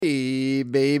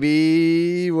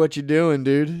baby. What you doing,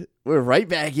 dude? We're right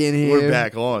back in here. We're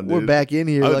back on, dude. We're back in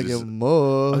here like a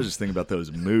mo. I was just thinking about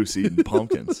those moose eating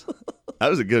pumpkins.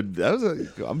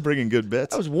 I'm bringing good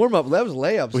bits. That was warm up. That was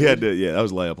layups. We had to, yeah, that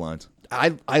was layup lines.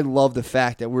 I love the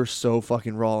fact that we're so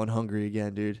fucking raw and hungry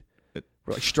again, dude.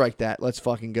 We're like, strike that. Let's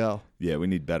fucking go. Yeah, we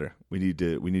need better. We need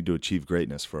to achieve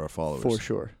greatness for our followers. For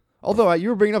sure. Although you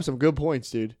were bringing up some good points,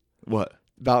 dude. What?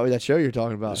 About that show you're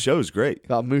talking about. The show is great.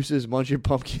 About mooses munching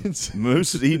pumpkins.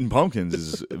 Moose eating pumpkins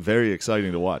is very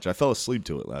exciting to watch. I fell asleep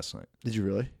to it last night. Did you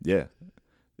really? Yeah.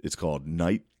 It's called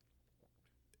Night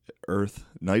on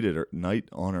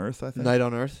Earth, I think. Night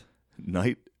on Earth?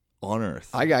 Night on Earth.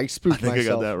 I spooked myself. I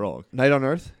got that wrong. Night on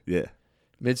Earth? Yeah.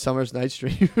 Midsummer's Night's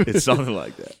Dream. It's something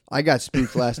like that. I got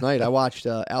spooked last night. I watched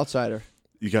Outsider.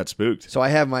 You got spooked? So I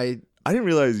have my... I didn't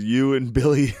realize you and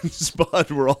Billy and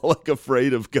Spud were all like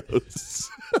afraid of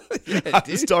ghosts. Yeah, I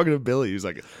was talking to Billy. He was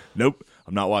like, nope,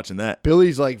 I'm not watching that.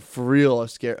 Billy's like for real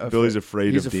scared. Billy's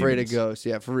afraid of demons. demons. He's afraid of ghosts.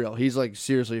 Yeah, for real. He's like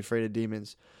seriously afraid of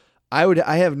demons. I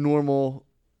have normal...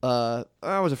 I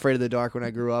was afraid of the dark when I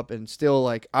grew up, and still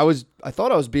like I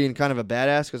thought I was being kind of a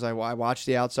badass because I watched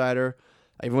The Outsider.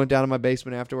 I even went down to my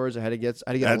basement afterwards. I had to get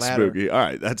a ladder. That's spooky. All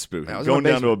right, that's spooky. Going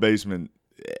down to a basement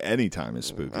anytime is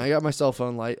spooky. I got my cell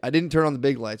phone light. I didn't turn on the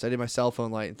big lights. I did my cell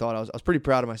phone light and thought I was pretty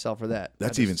proud of myself for that.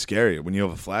 That's even scarier. When you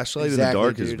have a flashlight in the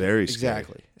dark is very scary.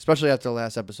 Exactly. Especially after the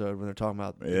last episode when they're talking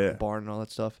about the barn and all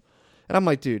that stuff. And I'm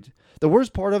like, dude, the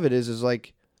worst part of it is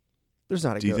like, there's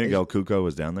not a ghost. Do you think El Cuco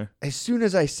was down there? As soon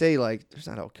as I say like, there's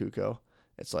not El Cuco,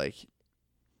 it's like,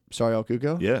 sorry, El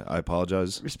Cuco? Yeah, I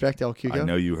apologize. Respect El Cuco. I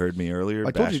know you heard me earlier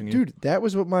I told you, bashing you. dude, that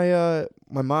was what my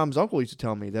mom's uncle used to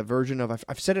tell me. That version of,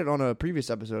 I've said it on a previous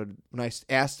episode when I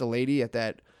asked the lady at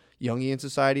that Jungian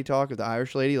Society talk of the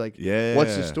Irish lady, like,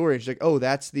 what's the story? And she's like, oh,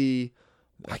 that's the...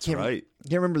 That's right. I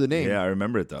can't remember the name. Yeah, I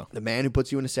remember it, though. The man who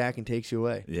puts you in a sack and takes you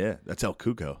away. Yeah, that's El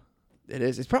Cuco. It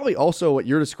is. It's probably also what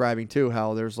you're describing, too,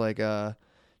 how there's like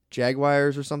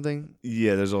jaguars or something.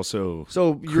 Yeah, there's also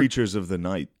creatures of the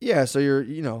night. Yeah, so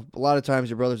a lot of times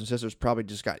your brothers and sisters probably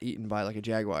just got eaten by like a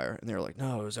jaguar, and they were like,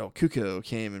 no, it was El Cuco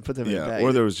came and put them in a bag.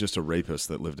 Or there was just a rapist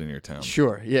that lived in your town.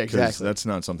 Sure, yeah, exactly. That's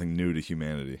not something new to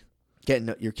humanity.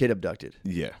 Getting your kid abducted.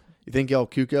 Yeah. You think El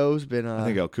Cuco's been... I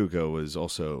think El Cuco was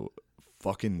also...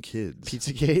 fucking kids.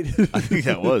 Pizzagate? I think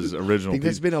that was original. Think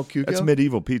that's been El Cuco? That's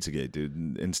medieval Pizzagate,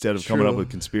 dude. Instead of coming up with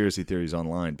conspiracy theories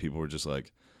online, people were just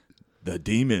like, the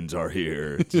demons are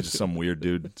here. It's just some weird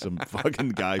dude, some fucking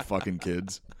guy fucking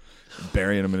kids,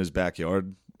 burying them in his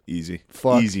backyard. Easy.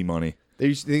 Easy money. They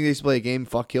used to play a game,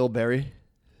 Fuck, Kill, Bury?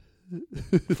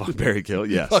 Fuck, Bury, Kill,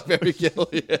 yes. Fuck, Bury, Kill,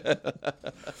 yeah.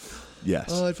 Yes.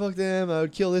 Oh, I'd fuck them. I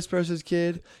would kill this person's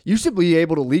kid. You used to be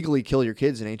able to legally kill your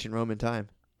kids in ancient Roman time.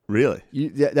 Really?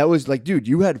 That was like, dude,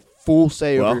 you had full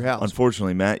say over your house.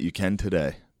 Unfortunately, Matt, you can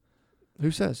today.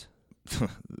 Who says?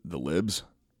 The libs.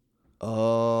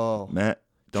 Oh. Matt,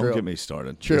 don't get me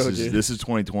started. True, this is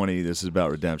 2020. This is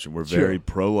about redemption. We're very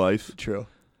pro-life. True.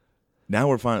 Now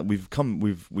we're fine.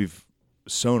 We've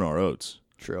sown our oats.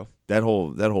 True. That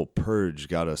whole purge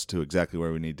got us to exactly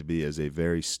where we need to be as a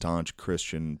very staunch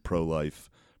Christian, pro-life,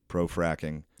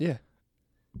 pro-fracking. Yeah.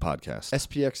 Podcast.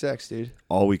 SPXX, dude.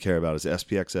 All we care about is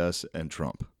SPXS and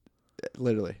Trump.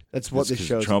 Literally. That's what this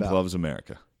show's Trump about. loves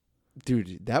America.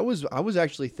 Dude, I was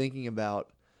actually thinking about...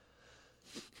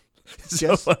 It's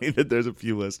so funny that there's a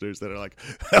few listeners that are like,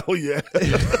 hell yeah.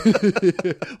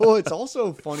 Well, it's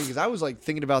also funny because I was like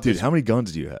thinking about this. Dude, how many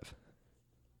guns do you have?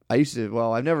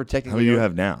 I've never technically... How many do you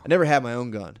have now? I never had my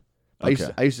own gun. Okay.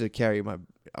 I used to carry my...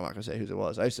 I'm not going to say whose it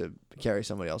was. I used to carry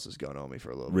somebody else's gun on me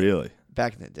for a little bit. Really?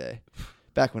 Back in the day.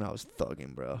 Back when I was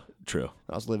thugging, bro. True.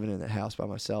 I was living in the house by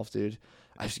myself, dude.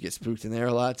 I used to get spooked in there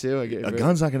a lot, too. A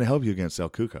gun's not going to help you against El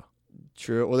Cuco.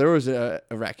 True. Well, there was a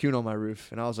raccoon on my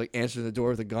roof, and I was like answering the door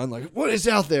with a gun, like, what is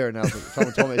out there? And I was like,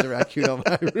 someone told me there's a raccoon on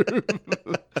my roof.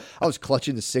 I was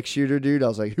clutching the 6-shooter, dude. I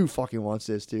was like, who fucking wants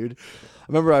this, dude? I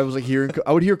remember I was like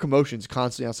I would hear commotions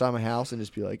constantly outside my house and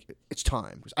just be like, it's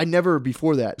time. I never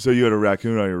before that. So you had a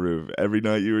raccoon on your roof. Every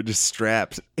night you were just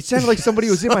strapped. It sounded like somebody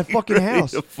was in my fucking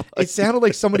house. It sounded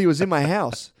like somebody was in my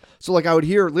house. So like I would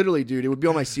hear literally, dude, it would be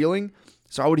on my ceiling.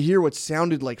 So I would hear what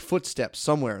sounded like footsteps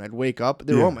somewhere, and I'd wake up.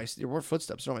 There were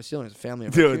footsteps on my ceiling. As a family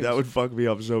of dude, that would fuck me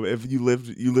up. So if you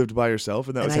lived by yourself,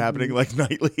 and that was happening like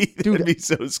nightly, dude, it'd be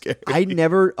so scary. I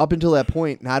never, up until that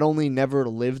point, not only never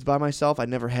lived by myself, I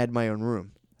never had my own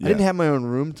room. Yeah. I didn't have my own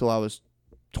room till I was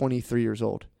 23 years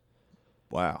old.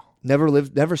 Wow.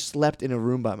 Never slept in a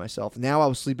room by myself. Now I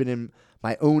was sleeping in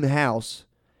my own house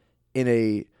in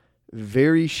a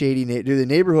very shady neighborhood. The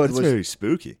neighborhood was very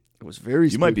spooky. It was very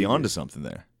spooky. You might be onto something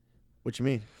there. What you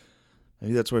mean?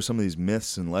 Maybe that's where some of these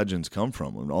myths and legends come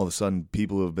from. When all of a sudden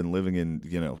people who have been living in,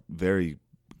 very,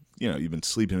 you've been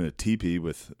sleeping in a teepee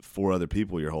with 4 other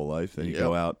people your whole life, then you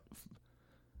go out,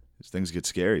 things get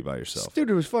scary by yourself. Dude,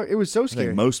 it was so scary. I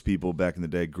think most people back in the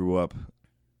day grew up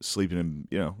sleeping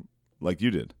in, like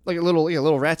you did. Like a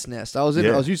little rat's nest. I was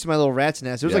used to my little rat's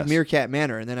nest. It was like Meerkat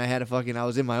Manor, and then I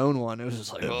was in my own one. It was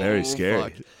just like, very scary.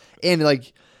 Fuck. And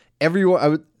like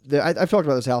everyone, I've talked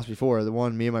about this house before. The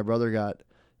one me and my brother got.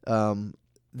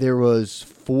 There was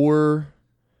 4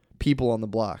 people on the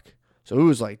block. So it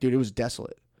was like, dude, it was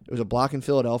desolate. It was a block in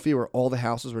Philadelphia where all the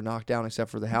houses were knocked down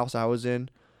except for the house I was in.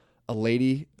 A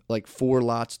lady like 4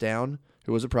 lots down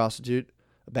who was a prostitute,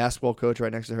 a basketball coach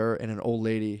right next to her, and an old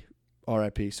lady,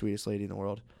 R.I.P., sweetest lady in the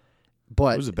world.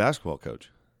 But Who was a basketball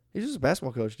coach? He's just a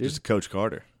basketball coach, dude. Just Coach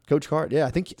Carter. Coach Carter, yeah.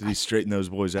 Did he straighten those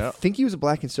boys out? I think he was a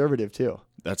black conservative, too.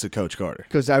 That's a Coach Carter.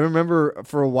 Because I remember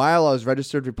for a while I was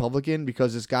registered Republican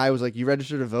because this guy was like, you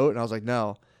registered to vote? And I was like,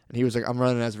 no. And he was like, I'm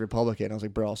running as a Republican. I was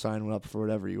like, bro, I'll sign one up for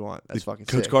whatever you want. That's fucking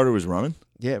Coach sick. Carter was running?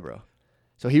 Yeah, bro.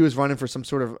 So he was running for some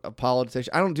sort of a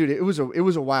politician. It was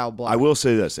a wild block. I will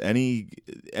say this. Any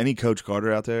Coach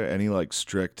Carter out there, any like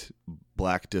strict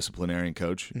black disciplinarian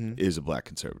coach is a black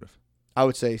conservative. I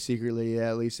would say secretly, yeah,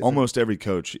 at least. Almost every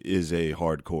coach is a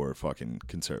hardcore fucking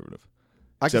conservative.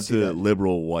 Except the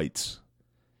liberal whites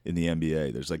in the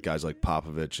NBA. There's like guys like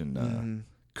Popovich and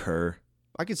Kerr.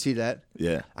 I could see that.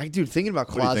 Yeah. Dude, thinking about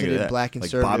closeted black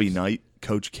conservatives. Like Bobby Knight,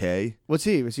 Coach K. What's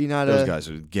he? Was he not Those guys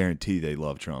are guaranteed they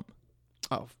love Trump.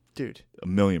 Oh, dude.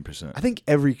 1,000,000%. I think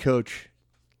every coach...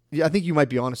 Yeah, I think you might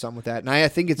be onto something with that. And I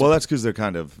think it's... Well, that's because they're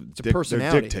kind of...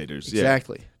 personality. They're dictators.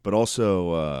 Exactly. Yeah. But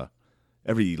also,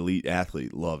 every elite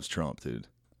athlete loves Trump, dude.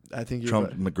 I think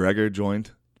Trump, McGregor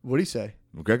joined. What did he say?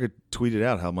 McGregor tweeted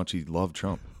out how much he loved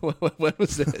Trump. When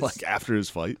was this? Like after his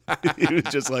fight. He was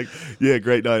just like, yeah,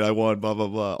 great night, I won, blah, blah,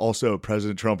 blah. Also,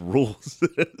 President Trump rules.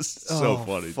 So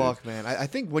funny, fuck, dude. Man. I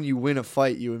think when you win a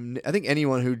fight, I think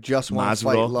anyone who just won a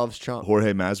fight loves Trump.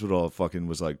 Jorge Masvidal fucking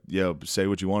was like, yo, say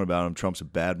what you want about him. Trump's a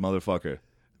bad motherfucker.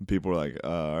 And people were like,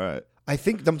 all right. I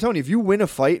think, I'm telling you, if you win a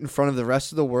fight in front of the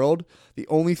rest of the world, the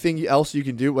only thing else you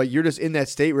can do, like you're just in that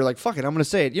state where you're like, fuck it, I'm going to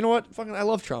say it. You know what? Fucking, I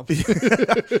love Trump.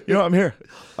 I'm here.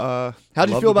 How'd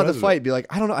you feel about the fight? Be like,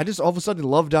 I don't know. I just all of a sudden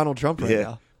love Donald Trump right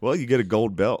now. Well, you get a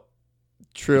gold belt.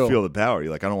 True. You feel the power.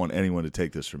 You're like, I don't want anyone to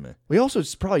take this from me. We also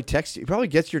probably text you. He probably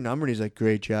gets your number and he's like,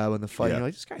 great job on the fight. Yeah. You're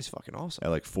like, this guy's fucking awesome.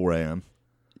 At like 4 a.m.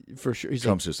 For sure.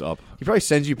 Trump's just up. He probably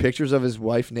sends you pictures of his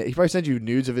wife. He probably sends you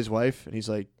nudes of his wife and he's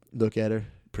like, look at her.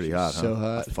 Pretty hot, so huh?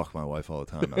 hot. I fuck my wife all the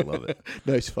time. I love it.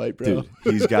 Nice fight, bro. Dude,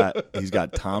 he's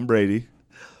got Tom Brady,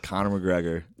 Conor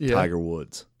McGregor, Tiger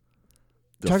Woods.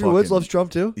 Tiger Woods loves Trump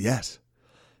too? Yes.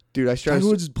 Dude, Tiger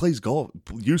Woods plays golf.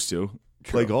 Used to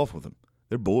play golf with him.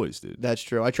 They're boys, dude. That's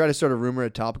true. I tried to start a rumor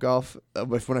at Topgolf.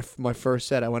 When my first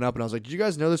set, I went up and I was like, did you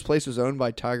guys know this place was owned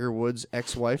by Tiger Woods'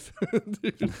 ex-wife?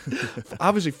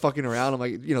 Obviously fucking around. I'm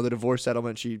like, the divorce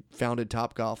settlement, she founded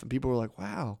Topgolf. And people were like,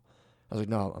 wow. I was like,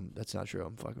 no, that's not true.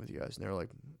 I'm fucking with you guys. And they were like,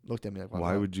 looked at me like,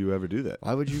 why would you ever do that?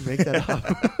 Why would you make that up?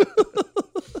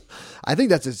 I think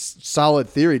that's a solid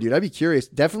theory, dude. I'd be curious.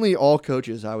 Definitely all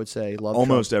coaches, I would say, love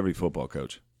almost Trump. Every football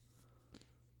coach.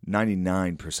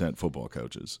 99% football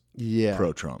coaches. Yeah.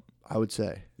 Pro-Trump. I would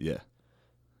say. Yeah.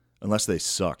 Unless they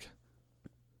suck.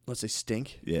 Unless they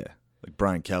stink? Yeah. Like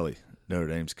Brian Kelly, Notre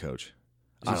Dame's coach.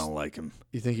 I don't like him.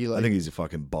 You think he I think he's a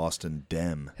fucking Boston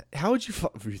Dem. How would you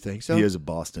think so? He is a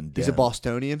Boston Dem. He's a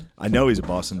Bostonian? I know he's a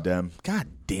Boston Dem. God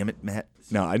damn it, Matt.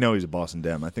 No, I know he's a Boston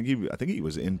Dem. I think he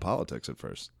was in politics at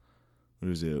first.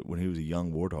 When he was a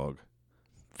young warthog.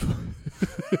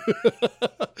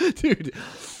 Dude,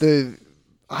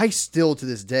 I still to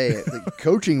this day, the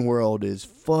coaching world is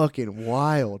fucking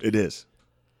wild. It is.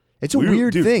 It's a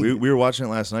weird thing. We were watching it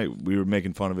last night. We were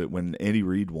making fun of it when Andy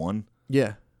Reid won.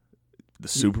 Yeah. The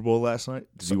Super Bowl last night.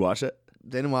 Did you watch it?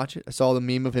 Didn't watch it. I saw the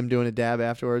meme of him doing a dab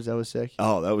afterwards. That was sick.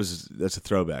 Oh, that's a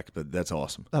throwback, but that's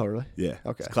awesome. Oh, really? Yeah.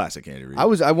 Okay. It's classic Andy Reid.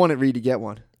 I wanted Reid to get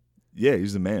one. Yeah,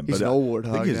 he's the man. He's an old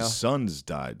warthog now. I think his sons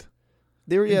died.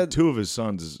 Two of his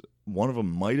sons. One of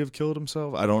them might have killed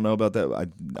himself. I don't know about that.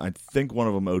 I think one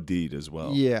of them OD'd as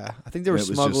well. Yeah, I think they were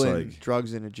smuggling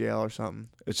drugs into jail or something.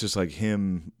 It's just like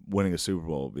him winning a Super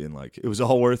Bowl, being like, it was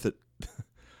all worth it.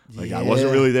 I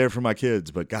wasn't really there for my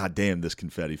kids, but goddamn, this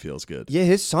confetti feels good. Yeah,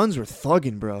 his sons were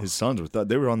thugging, bro. His sons were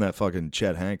they were on that fucking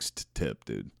Chet Hanks tip,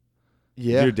 dude.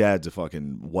 Yeah, if your dad's a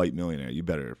fucking white millionaire, you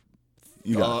got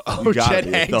Chet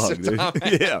be a Hanks thug, dude.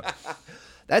 Yeah.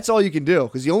 That's all you can do,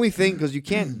 because the only thing, because you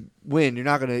can't win, you're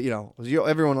not gonna,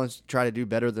 everyone wants to try to do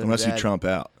better than unless dad. you trump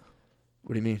out.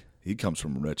 What do you mean? He comes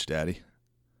from a rich daddy.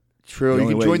 True. The You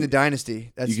only can way join the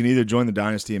dynasty. That's You can either join the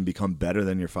dynasty and become better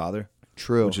than your father,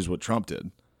 true. which is what Trump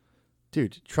did.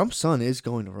 Dude, Trump's son is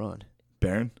going to run.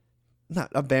 Barron?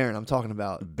 Not Barron. I'm talking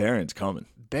about Barron's coming.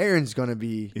 Barron's going to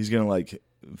be. He's going to like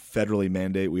federally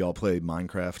mandate we all play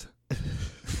Minecraft.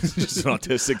 Just an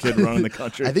autistic kid running the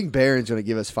country. I think Barron's going to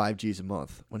give us $5 a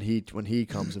month when he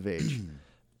comes of age.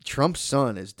 Trump's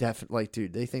son is definitely like,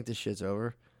 dude, they think this shit's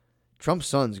over. Trump's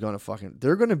son's going to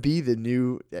they're going to be the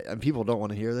new, and people don't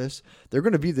want to hear this, they're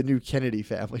going to be the new Kennedy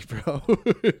family, bro.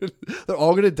 They're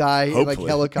all going to die in like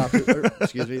helicopter,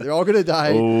 excuse me, they're all going to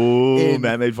die. Oh,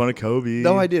 Matt made fun of Kobe.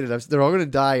 No, I didn't. They're all going to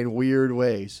die in weird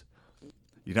ways.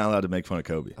 You're not allowed to make fun of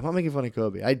Kobe. I'm not making fun of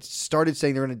Kobe. I started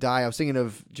saying they're going to die. I was thinking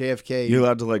of JFK. You're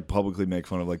allowed to like publicly make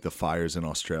fun of like the fires in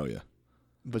Australia.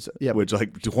 But, yeah, which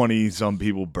like 20-some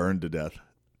people burned to death.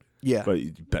 Yeah. But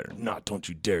you better not. Don't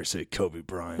you dare say Kobe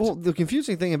Bryant. Well, the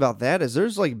confusing thing about that is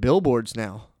there's like billboards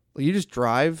now. Like you just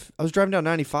drive. I was driving down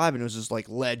 95 and it was just like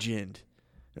legend.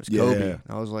 It was Kobe. And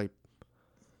I was like,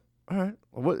 all right.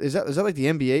 Well, what is that? Is that like the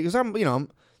NBA? Because I'm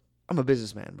a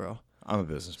businessman, bro. I'm a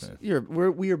businessman.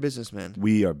 We are businessmen.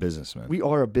 We are businessmen. We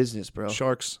are a business, bro.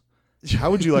 Sharks.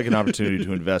 How would you like an opportunity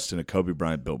to invest in a Kobe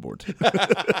Bryant billboard?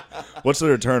 What's the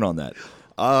return on that?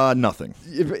 Nothing.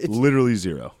 Literally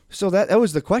zero. So that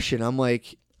was the question. I'm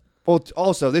like, well,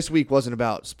 also this week wasn't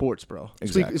about sports, bro.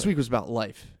 Exactly. This week was about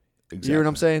life. Exactly. You hear what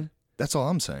I'm saying? That's all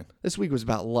I'm saying. This week was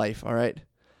about life. All right.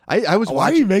 I was.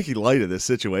 Why are you making light of this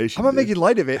situation? I'm not making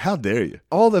light of it. How dare you?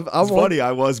 It's funny.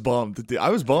 I was bummed. I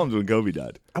was bummed when Kobe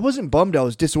died. I wasn't bummed. I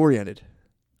was disoriented.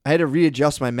 I had to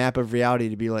readjust my map of reality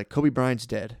to be like, Kobe Bryant's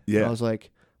dead. Yeah. And I was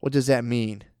like, what does that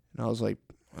mean? And I was like,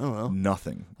 I don't know.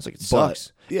 Nothing. I was like, it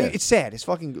sucks. Yeah. It's sad. His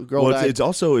fucking girl Well, died. it's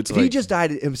also if he just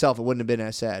died himself, it wouldn't have been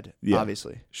as sad. Yeah.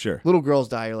 Obviously. Sure. Little girls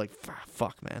die. You're like,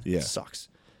 fuck, man. Yeah. It sucks.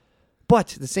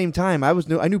 But at the same time, I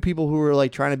knew people who were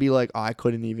like trying to be like, oh, I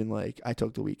couldn't even like, I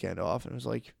took the weekend off, and I was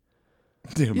like,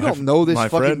 dude, you don't know this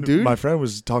fucking dude. My friend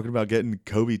was talking about getting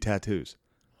Kobe tattoos.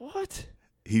 What?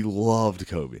 He loved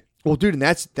Kobe. Well, dude, and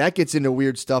that gets into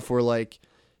weird stuff where like,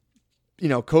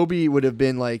 Kobe would have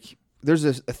been like, there's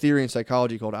a theory in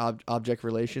psychology called object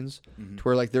relations, to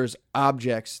where like there's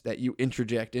objects that you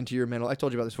interject into your mental. I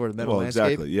told you about this before, the mental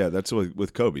landscape. Exactly. Yeah, that's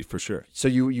with Kobe for sure. So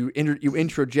you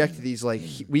interject these like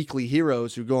weekly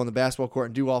heroes who go on the basketball court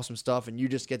and do awesome stuff, and you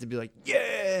just get to be like,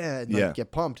 yeah, and like,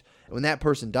 get pumped. And when that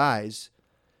person dies,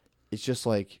 it's just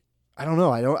like, I don't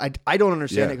know. I don't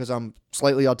understand it because I'm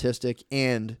slightly autistic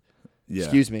and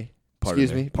excuse me.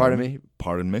 Pardon me.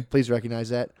 Please recognize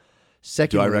that.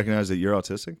 Secondly, do I recognize that you're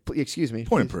autistic? Excuse me.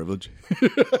 Point of privilege.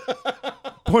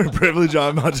 Point of privilege.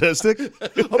 I'm autistic.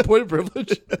 A point of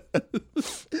privilege.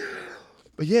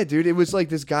 But yeah, dude, it was like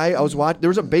this guy I was watching. There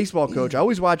was a baseball coach. I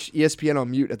always watch ESPN on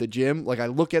mute at the gym. Like I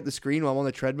look at the screen while I'm on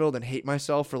the treadmill, then hate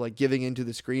myself for like giving into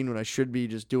the screen when I should be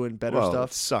just doing better stuff.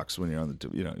 It sucks when you're on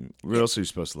the. What else are you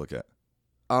supposed to look at?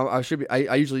 I should be.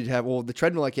 I usually have. Well, the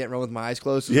treadmill I can't run with my eyes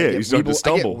closed. So You start to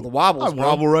stumble. The wobbles. I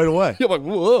wobble right away. I'm like,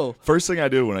 whoa. First thing I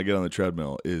do when I get on the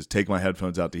treadmill is take my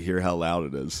headphones out to hear how loud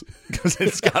it is because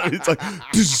it's like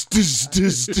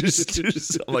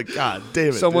I'm like, God damn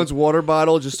it! Someone's water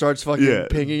bottle just starts fucking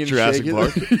pinging and Jurassic shaking.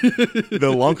 Park.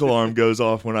 The lunk alarm goes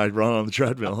off when I run on the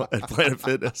treadmill at Planet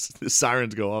Fitness. The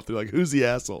sirens go off. They're like, "Who's the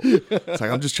asshole?" It's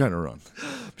like I'm just trying to run.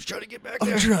 I'm just trying to get back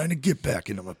there. I'm trying to get back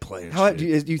into my playing. Do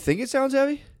you think it sounds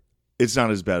heavy? It's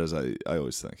not as bad as I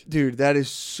always think. Dude, that is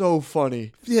so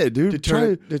funny. Yeah, dude.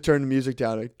 To turn the music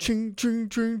down. Like, ching, ching,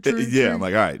 ching, ching, Yeah, ching. I'm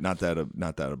like, all right, not that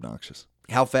obnoxious.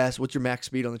 How fast? What's your max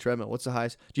speed on the treadmill? What's the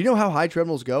highest? Do you know how high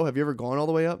treadmills go? Have you ever gone all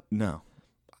the way up? No.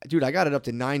 Dude, I got it up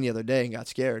to 9 the other day and got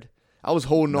scared. I was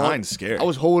holding on. 9's scary. I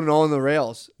was holding on the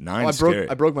rails. 9's scary.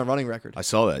 I broke my running record. I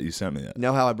saw that. You sent me that. You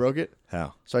know how I broke it?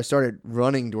 How? So I started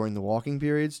running during the walking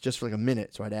periods just for like a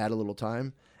minute. So I'd add a little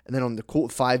time. And then on the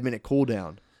 5-minute cool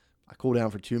down, I cooled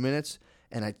down for 2 minutes,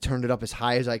 and I turned it up as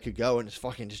high as I could go and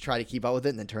just try to keep up with it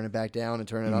and then turn it back down and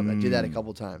turn it up. I did that a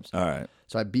couple times. All right.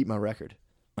 So I beat my record.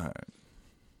 All right.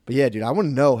 But yeah, dude, I want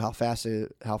to know how fast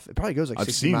it probably goes like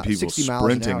 60 miles. I've seen people 60 miles an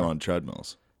sprinting hour. on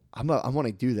treadmills. I want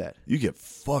to do that. You get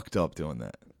fucked up doing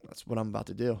that. That's what I'm about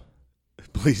to do.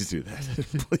 Please do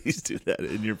that. Please do that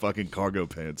in your fucking cargo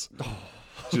pants.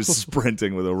 Just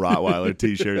sprinting with a Rottweiler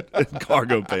t-shirt and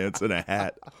cargo pants and a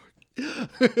hat.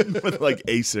 With like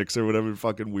Asics or whatever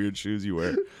fucking weird shoes you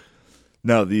wear.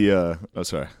 No,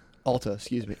 sorry. Alta,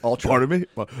 excuse me. Ultra. Pardon me?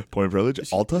 Point of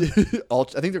privilege? Alta?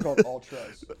 Ultra. I think they're called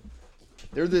Ultras.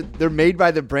 They're made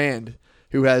by the brand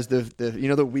who has the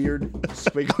the weird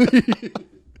squiggly.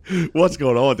 What's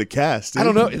going on with the cast? Dude? I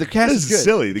don't know. The cast is good.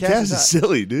 silly. The cast is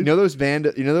silly, dude. You know those brand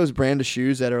of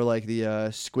shoes that are like the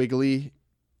squiggly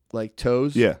like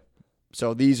toes? Yeah.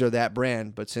 So these are that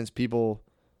brand, but since people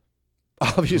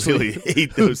obviously really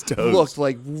hate those toes, looked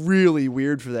like really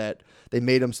weird for that, they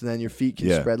made them so then your feet can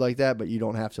Yeah. spread like that, but you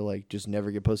don't have to like just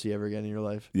never get pussy ever again in your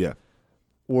life. Yeah.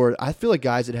 Or I feel like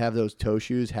guys that have those toe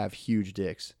shoes have huge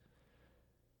dicks.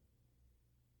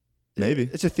 Maybe.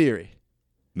 It's a theory.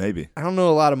 Maybe. I don't know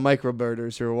a lot of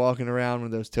microbirders who are walking around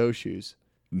with those toe shoes.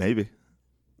 Maybe.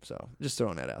 So just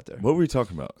throwing that out there. What were we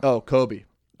talking about? Oh, Kobe.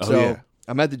 Oh, So yeah.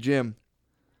 I'm at the gym.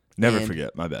 Never And-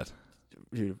 forget. My bad.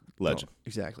 Dude, Legend. oh,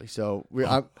 exactly. So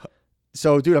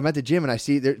dude, I'm at the gym and I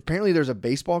see apparently there's a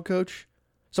baseball coach.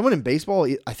 Someone in baseball,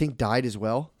 I think, died as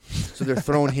well. So they're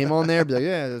throwing him on there. Be like,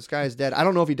 yeah, this guy's dead. I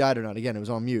don't know if he died or not. Again, it was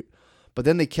on mute. But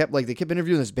then they kept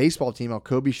interviewing this baseball team. How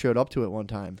Kobe showed up to it one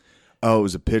time. Oh, it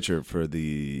was a pitcher for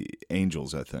the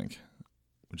Angels, I think,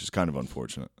 which is kind of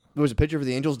unfortunate. There was a pitcher for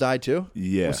the Angels died too.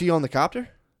 Yeah. Was he on the copter?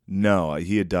 No,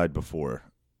 he had died before,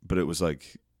 but it was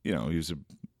like, he was an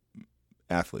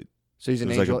athlete. So he's an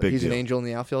It was like a angel. big He's an deal. angel in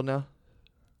the outfield now.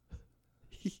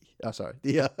 Oh, sorry.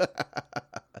 Yeah.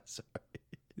 Sorry.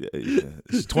 Yeah,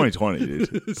 it's 2020,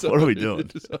 dude. Sorry. What are we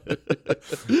doing?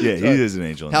 Yeah, he Sorry. is an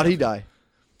angel. in How'd the he die?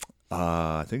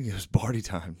 I think it was party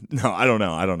time. No, I don't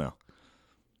know.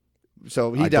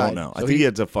 So he I died. don't know. So I think he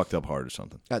had a fucked up heart or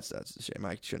something. That's a shame.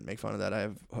 I shouldn't make fun of that. I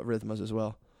have arrhythmias as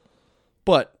well.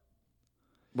 But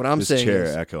what I'm This saying chair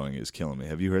is, echoing is killing me.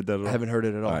 Have you heard that at all? I haven't heard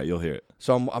it at all. All right, you'll hear it.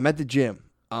 So I'm at the gym.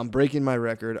 I'm breaking my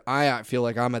record. I feel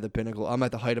like I'm at the pinnacle. I'm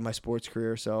at the height of my sports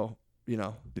career. So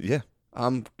Yeah.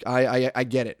 I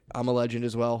get it. I'm a legend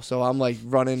as well. So I'm like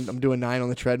running. I'm doing 9 on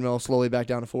the treadmill, slowly back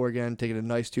down to 4 again, taking a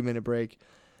nice 2-minute break.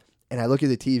 And I look at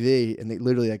the TV, and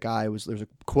literally that guy there's a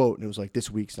quote, and it was like, "This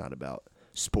week's not about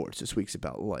sports. This week's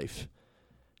about life."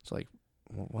 It's like,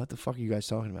 what the fuck are you guys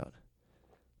talking about?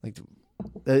 Like,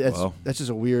 that's just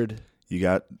a weird. You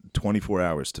got 24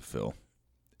 hours to fill,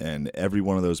 and every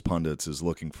one of those pundits is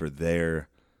looking for their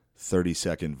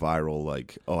 30-second viral,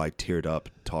 like, oh, I teared up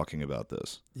talking about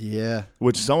this. Yeah.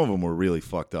 Which some of them were really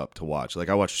fucked up to watch. Like,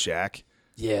 I watched Shaq.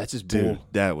 Yeah, it's just Dude, bull.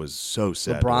 that was so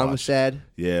sad. to LeBron watch. was sad.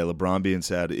 Yeah, LeBron being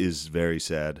sad is very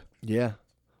sad. Yeah.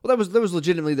 Well, that was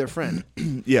legitimately their friend.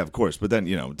 Yeah, of course. But then,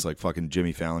 it's like fucking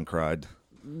Jimmy Fallon cried.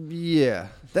 Yeah.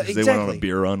 'Cause Exactly. They went on a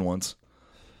beer run once.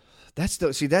 That's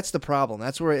the problem.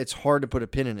 That's where it's hard to put a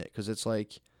pin in it because it's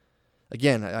like,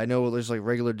 again, I know there's like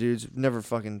regular dudes never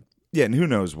fucking. Yeah, and who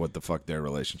knows what the fuck their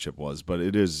relationship was, but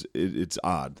it's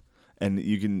odd. And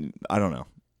I don't know.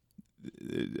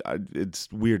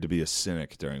 It's weird to be a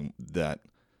cynic during that,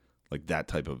 like that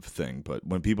type of thing. But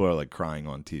when people are like crying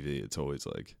on TV, it's always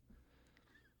like,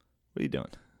 what are you doing?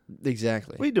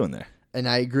 Exactly. What are you doing there? And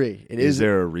I agree. Is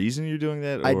there a reason you're doing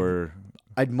that? Or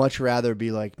I'd much rather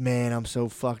be like, man, I'm so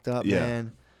fucked up, Yeah.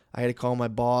 man. I had to call my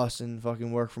boss and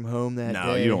fucking work from home that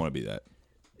no, day. you don't want to be that.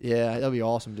 Yeah, that'd be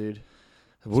awesome, dude.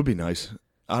 It would be nice.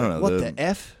 I don't know. What the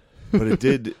F? But it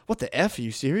did. What the F? Are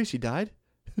you serious? He died?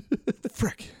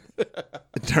 Frick.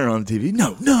 Turn on the TV.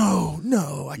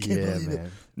 No, I can't Yeah, believe it.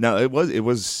 man. No, it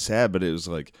was sad, but it was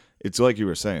like, it's like you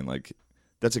were saying, like,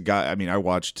 that's a guy. I mean, I've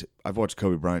watched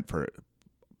Kobe Bryant for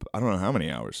I don't know how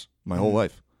many hours, my whole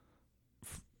life.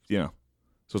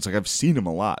 So it's like I've seen him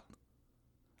a lot.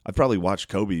 I've probably watched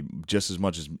Kobe just as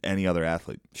much as any other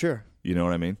athlete. Sure. You know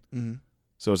what I mean? Mm-hmm.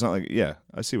 So it's not like, yeah,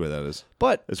 I see where that is.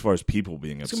 But As far as people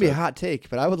being it's upset. going to be a hot take,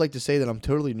 but I would like to say that I'm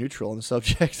totally neutral on the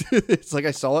subject. It's like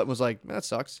I saw it and was like, that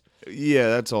sucks. Yeah,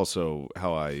 that's also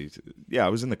how I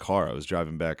was in the car. I was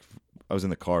driving back. I was in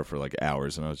the car for like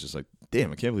hours, and I was just like,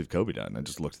 damn, I can't believe Kobe died. And I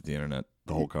just looked at the internet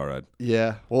the whole car ride.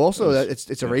 Yeah. Well, also, It was-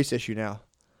 it's a race issue now.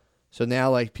 So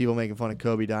now, like, people making fun of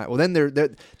Kobe dying. Well, then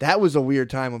that was a weird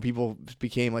time when people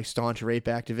became, like, staunch rape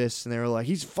activists, and they were like,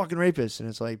 he's a fucking rapist. And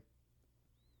it's like,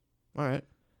 all right.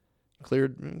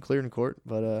 Cleared in court,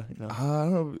 but, I don't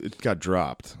know. It got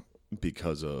dropped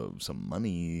because of some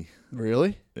money.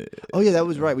 Really? Oh, yeah, that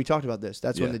was right. We talked about this.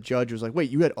 That's when Yeah. the judge was like, wait,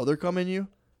 you had other come in you?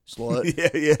 Slut.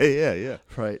 Yeah.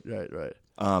 Right.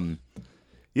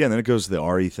 Yeah, and then it goes to the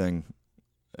Ari thing.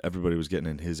 Everybody was getting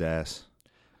in his ass.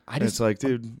 And it's like,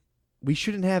 dude, we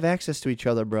shouldn't have access to each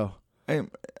other, bro.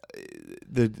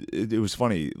 it was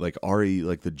funny. Like Ari,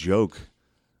 like the joke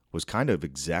was kind of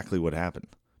exactly what happened.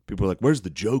 People were like, "Where's the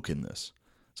joke in this?"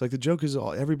 It's like the joke is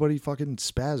everybody fucking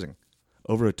spazzing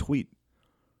over a tweet.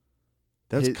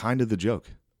 That's kind of the joke.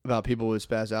 About people would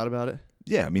spaz out about it?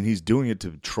 Yeah, I mean, he's doing it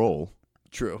to troll.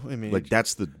 True. I mean, Like,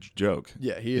 that's the joke.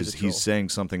 yeah, he is a troll. He's saying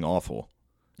something awful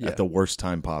Yeah. at the worst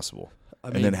time possible. I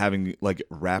And mean- then having, like,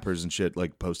 rappers and shit,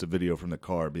 like, post a video from the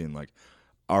car being like,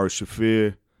 our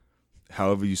chauffeur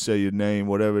however you say your name,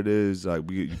 whatever it is, like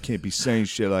you can't be saying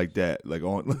shit like that. Like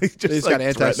on, like They just got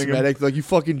anti-Semitic, like you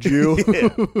fucking Jew.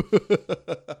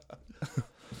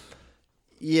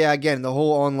 Yeah, again, the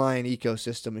whole online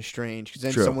ecosystem is strange because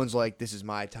then someone's like, "This is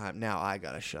my time now. I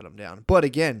gotta shut them down." But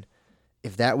again,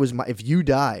 if you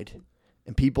died,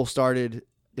 and people started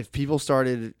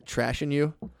trashing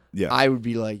you, I would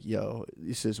be like, "Yo,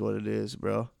 this is what it is,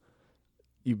 bro.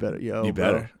 You better, You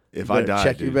better. Bro, If I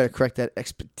die, dude, you better correct that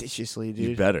expeditiously, dude.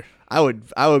 You better. I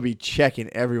would be checking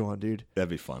everyone, dude. That'd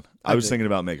be fun. I was thinking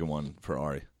about making one for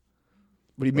Ari.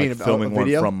 What do you mean? Like filming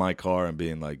one from my car and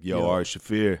being like, "Yo, Ari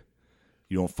Shafir,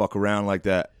 you don't fuck around like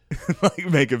that." Like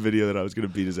make a video that I was gonna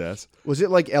beat his ass. Was it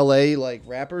like L.A. like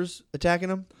rappers attacking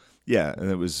him? Yeah,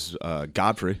 and it was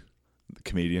Godfrey, the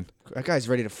comedian. That guy's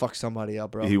ready to fuck somebody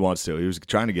up, bro. He wants to. He was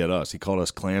trying to get us. He called us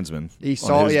Klansmen. He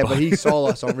saw, but he saw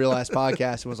us on Real Ass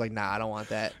Podcast and was like, "Nah, I don't want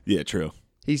that." Yeah, true.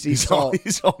 He saw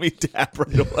me tap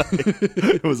right away.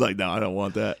 It was like, "No, I don't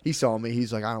want that." He saw me.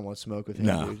 He's like, "I don't want to smoke with him,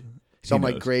 dude." He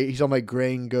saw my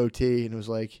graying goatee and was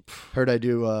like, "Heard I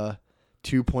do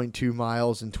 2.2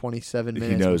 miles in 27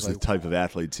 minutes." He knows the type of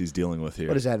athletes he's dealing with here.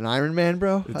 What is that, an Ironman,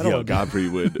 bro? Godfrey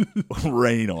would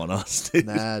rain on us, dude.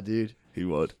 Nah, dude. He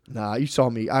would. Nah, you saw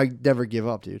me. I never give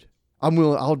up, dude. I'm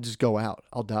willing. I'll just go out.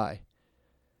 I'll die.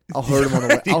 I'll hurt him on the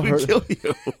way. I'll kill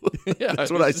you. Yeah, that's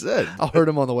what I said. I'll hurt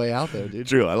him on the way out there, dude.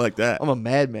 True. I like that. I'm a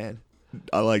madman.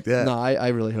 I like that. No, I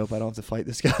really hope I don't have to fight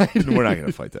this guy. We're not going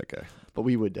to fight that guy. But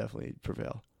we would definitely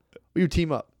prevail. We would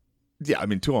team up. Yeah, I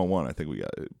mean, 2-on-1, I think we got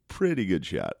a pretty good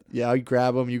shot. Yeah, I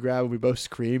grab him, you grab him, we both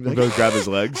scream. We both grab his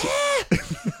legs.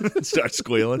 Start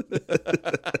squealing.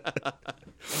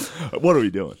 What are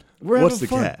we doing? What's the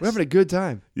fun. We're having a good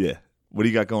time. Yeah. What do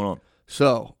you got going on?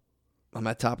 So, I'm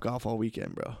at Top Golf all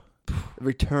weekend, bro.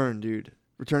 Return, dude.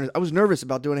 I was nervous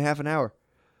about doing a half an hour.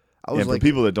 For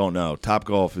people that don't know, Top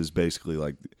Golf is basically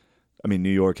like, I mean,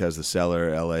 New York has the Cellar,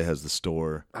 LA has the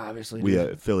store. Obviously,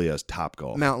 Philly has Top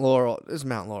Golf. Mount Laurel. This is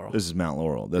Mount Laurel. This is Mount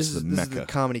Laurel. This is the Mecca. This is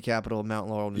the comedy capital of Mount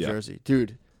Laurel, New Jersey.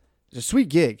 Dude, it's a sweet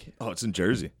gig. Oh, it's in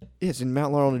Jersey. Yeah, it's in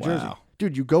Mount Laurel, New Jersey.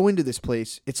 Dude, you go into this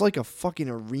place. It's like a fucking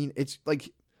arena. It's like,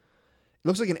 it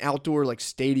looks like an outdoor like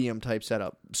stadium type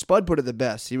setup. Spud put it the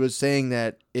best. He was saying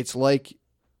that it's like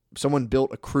someone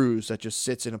built a cruise that just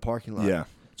sits in a parking lot. Yeah.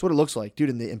 That's what it looks like.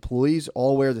 Dude, and the employees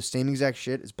all wear the same exact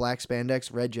shit. It's black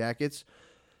spandex, red jackets.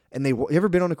 And you ever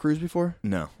been on a cruise before?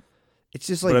 No. It's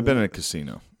just like... But I've been in a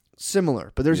casino.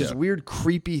 Similar. But there's this weird,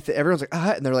 creepy thing. Everyone's like,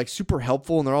 and they're like super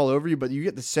helpful and they're all over you, but you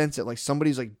get the sense that like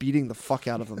somebody's like beating the fuck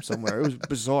out of them somewhere. It was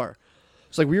bizarre.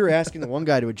 It's like we were asking the one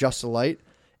guy to adjust the light,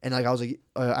 and like I was like,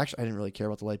 actually, I didn't really care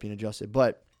about the light being adjusted,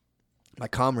 but my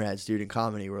comrades, dude, in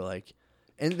comedy were like,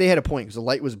 and they had a point because the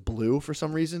light was blue for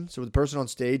some reason. So the person on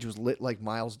stage was lit like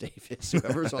Miles Davis.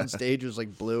 Whoever was on stage was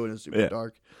like blue and it was super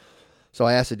dark. So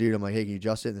I asked the dude, I'm like, "Hey, can you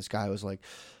adjust it?" And this guy was like,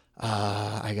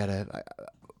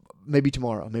 maybe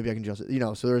tomorrow. Maybe I can adjust it. You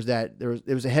know, so there was that.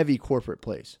 It was a heavy corporate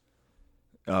place.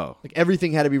 Oh. Like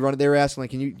everything had to be run. They were asking,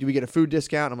 like, do we get a food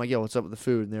discount? And I'm like, "Yo, what's up with the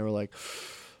food?" And they were like,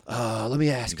 let me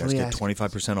ask. You guys get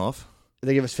 25% off?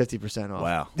 They gave us 50% off.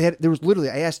 Wow. There was literally,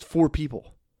 I asked 4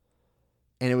 people.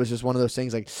 And it was just one of those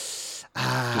things like,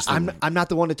 I'm not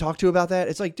the one to talk to about that.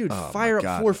 It's like, dude, fire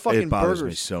up 4 fucking burgers. It bothers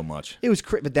me so much. It was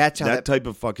but that's how that type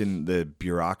of fucking, the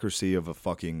bureaucracy of a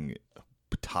fucking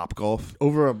Top Golf.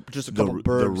 Over just a couple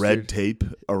burgers. The red tape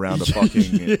around a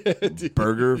fucking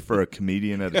burger for a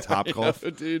comedian at a Top Golf.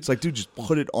 It's like, dude, just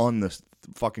put it on the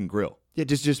fucking grill. Yeah,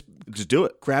 just do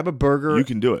it. Grab a burger. You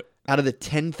can do it. Out of the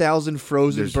 10,000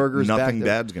 frozen burgers back there. Nothing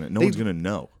bad's going to, no one's going to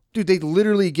know. Dude, they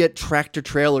literally get tractor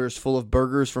trailers full of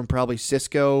burgers from probably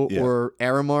Cisco or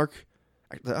Aramark.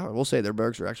 We'll say their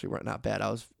burgers are actually not bad.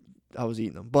 I was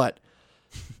eating them, but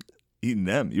eating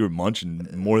them, you were munching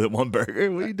more than one burger.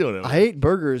 What are you doing? I ate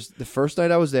burgers the first night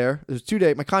I was there. It was 2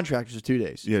 days. My contract was 2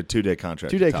 days. Yeah, 2-day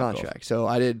contract. 2-day contract. So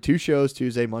I did 2 shows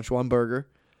Tuesday, munched 1 burger,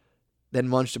 then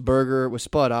munched a burger with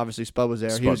Spud. Obviously, Spud was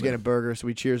there. He was getting a burger, so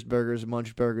we cheersed burgers and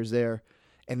munched burgers there.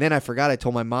 And then I forgot I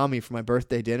told my mommy for my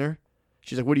birthday dinner.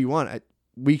 She's like, "What do you want?"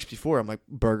 Weeks before, I'm like,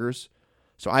 "Burgers."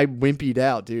 So I wimpied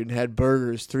out, dude, and had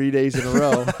burgers 3 days in a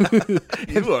row.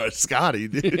 You are Scotty,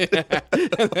 dude. Yeah.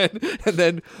 And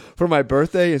then for my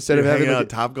birthday, instead of having out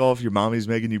Top Golf, your mommy's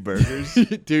making you burgers.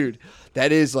 Dude,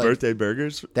 that is like birthday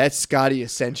burgers. That's Scotty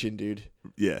Ascension, dude.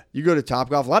 Yeah, you go to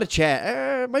Top Golf, a lot of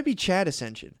Chad. It might be Chad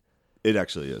Ascension. It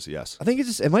actually is. Yes, I think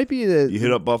it might be you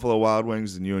hit up Buffalo Wild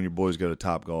Wings, and you and your boys go to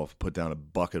Top Golf, put down a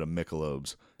bucket of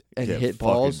Michelobes. And hit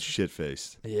balls, shit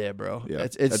faced. Yeah, bro. Yeah,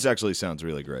 that actually sounds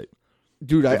really great.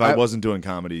 dude, if I wasn't doing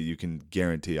comedy, you can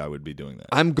guarantee I would be doing that.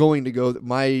 I'm going to go.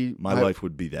 My life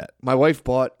would be that. My wife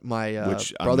bought my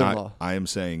Which brother-in-law. I am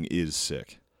saying is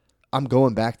sick. I'm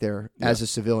going back there as a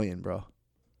civilian, bro.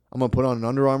 I'm gonna put on an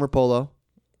Under Armour polo.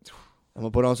 I'm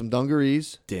gonna put on some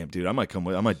dungarees. Damn, dude, I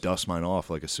might dust mine off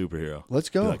like a superhero. Let's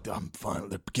go. Be like, I'm fine.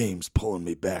 The game's pulling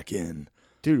me back in.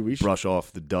 Dude, we should brush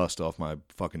off the dust off my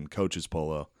fucking coach's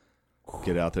polo.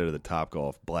 Get out there to the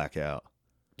Topgolf, black out.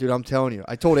 Dude, I'm telling you.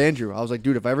 I told Andrew, I was like,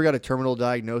 dude, if I ever got a terminal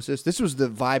diagnosis, this was the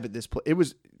vibe at this place. It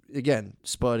was, again,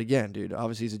 Spud again, dude.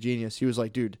 Obviously, he's a genius. He was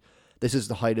like, dude, this is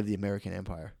the height of the American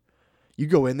empire. You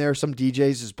go in there, some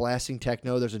DJs is blasting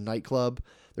techno. There's a nightclub.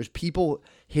 There's people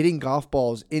hitting golf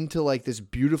balls into like this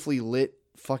beautifully lit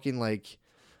fucking like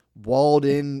walled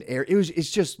in air.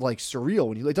 It's just like surreal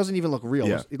when it doesn't even look real.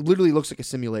 Yeah. It literally looks like a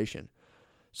simulation.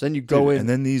 So then you go in, and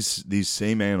then these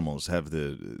same animals have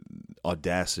the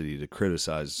audacity to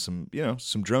criticize some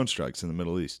drone strikes in the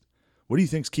Middle East. What do you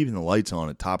think's keeping the lights on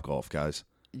at Topgolf, guys?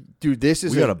 Dude,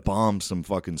 we got to bomb some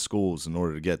fucking schools in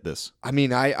order to get this. I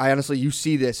mean, I honestly, you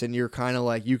see this and you're kind of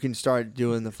like, you can start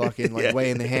doing the fucking like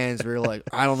way in the hands where you're like,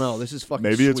 I don't know, this is fucking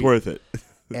Maybe sweet. It's worth it.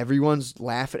 Everyone's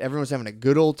laughing. Everyone's having a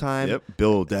good old time. Yep,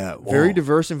 build that wall. Very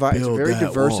diverse environment. It's very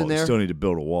diverse wall. in there. Still need to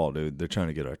build a wall, dude. They're trying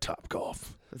to get our Topgolf.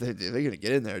 They're going to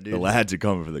get in there, dude. The lads are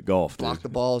coming for the golf, dude. Block the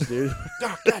balls, dude.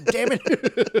 Oh, God damn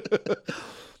it.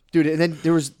 Dude, and then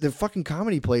there was the fucking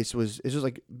comedy place it's just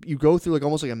like, you go through like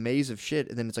almost like a maze of shit,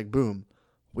 and then it's like, boom,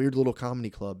 weird little comedy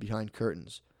club behind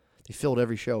curtains. They filled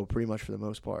every show pretty much for the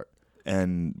most part.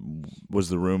 And was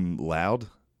the room loud?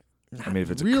 I mean,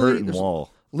 if it's really, a curtain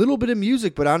wall. A little bit of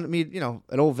music, but I mean,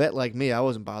 an old vet like me, I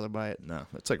wasn't bothered by it. No,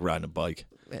 it's like riding a bike.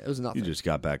 Yeah, it was nothing. You just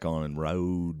got back on and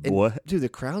rode, boy. Dude, the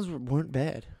crowds weren't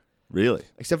bad. Really?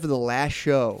 Except for the last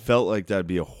show. Felt like that'd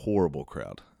be a horrible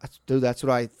crowd. That's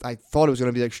what I thought it was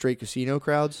going to be, like straight casino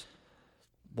crowds.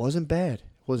 Wasn't bad.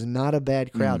 Was not a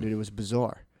bad crowd, dude. It was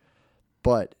bizarre.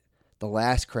 But the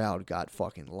last crowd got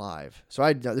fucking live.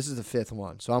 So this is the fifth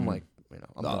one. So I'm like,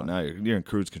 I'm done. Now you're in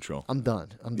cruise control. I'm done.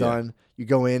 I'm done. You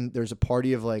go in. There's a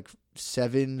party of like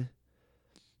 7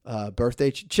 birthday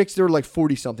chicks. They were like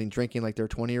 40-something drinking like they're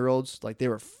 20-year-olds. Like they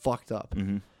were fucked up.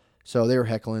 Mm-hmm. So they were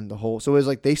heckling the whole. So it was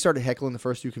like they started heckling the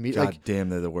first 2 comedians. God damn,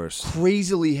 they're the worst.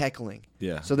 Crazily heckling.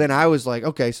 Yeah. So then I was like,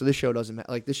 okay, so this show doesn't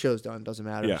matter. Like this show's done. Doesn't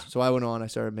matter. Yeah. So I went on. I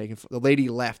started making. The lady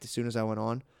left as soon as I went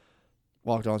on.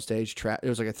 Walked on stage. It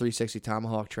was like a 360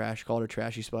 tomahawk trash. Called her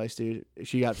Trashy Spice, dude.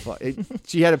 She got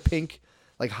she had a pink,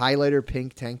 like highlighter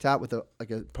pink tank top with a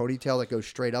ponytail that goes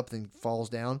straight up then falls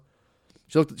down.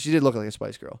 She did look like a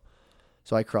Spice Girl.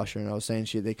 So I crushed her, and I was saying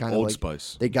they kind of Old like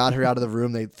Spice. They got her out of the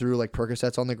room. They threw like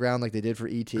Percocets on the ground like they did for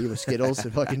E.T. with Skittles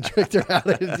and fucking tricked her out.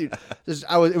 Dude,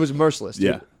 it was merciless.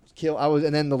 Dude. Yeah.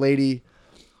 And then the lady,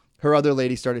 her other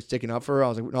lady started sticking up for her. I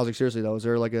was like seriously though, was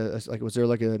there like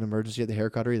an emergency at the hair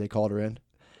cuttery? They called her in,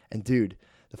 and dude,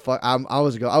 I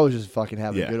was just fucking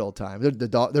having a good old time.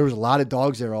 There was a lot of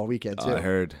dogs there all weekend too. I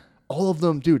heard all of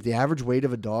them, dude. The average weight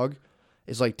of a dog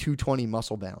is like 220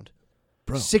 muscle bound.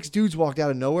 Bro. 6 dudes walked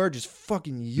out of nowhere, just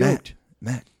fucking yoked.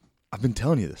 Matt, I've been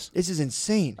telling you this. This is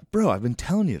insane. Bro, I've been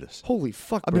telling you this. Holy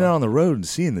fuck, I've been out on the road and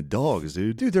seeing the dogs,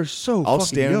 dude. Dude, they're so I'll fucking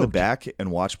stand in the yoked. back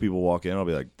and watch people walk in. I'll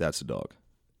be like, that's a dog.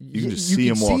 You can just you see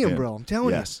can him walk in. bro. I'm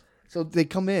telling you. Yes. So they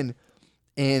come in,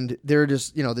 and they're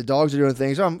just, the dogs are doing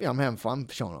things. I'm having fun. I'm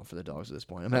showing off for the dogs at this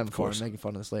point. I'm having fun. I'm making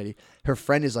fun of this lady. Her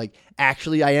friend is like,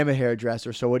 actually, I am a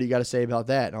hairdresser, so what do you got to say about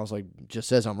that? And I was like, just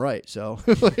says I'm right. So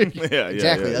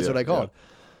exactly, that's what I called.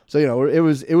 So, it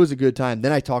was a good time.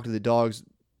 Then I talked to the dogs.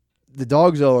 The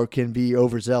dogs, though, can be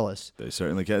overzealous. They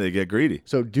certainly can. They get greedy.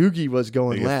 So Doogie was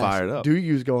going They get last. fired up.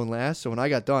 Doogie was going last. So when I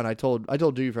got done, I told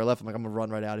Doogie before I left, I'm like, I'm going to run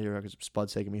right out of here because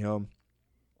Spud's taking me home.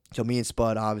 So me and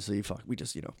Spud, obviously, we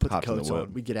just, put Hopped the in coats the on.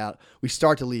 whip. We get out. We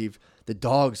start to leave. The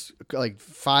dogs, like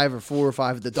 4 or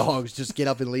 5 of the dogs just get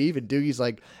up and leave. And Doogie's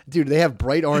like, dude, they have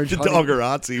bright orange The hunting.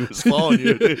 doggerazzi was following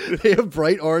you. They have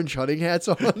bright orange hunting hats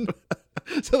on.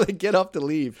 So they get up to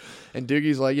leave. And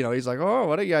Doogie's like, he's like, oh,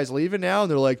 what are you guys leaving now?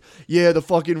 And they're like, yeah, the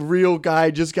fucking real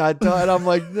guy just got done. I'm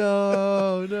like,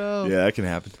 no. Yeah, that can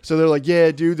happen. So they're like,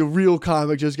 yeah, dude, the real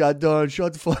comic just got done.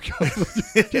 Shut the fuck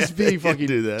up. Just being fucking,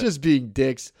 do that. just being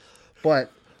dicks.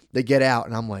 But they get out,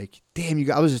 and I'm like, damn, you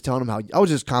guys. I was just telling them I was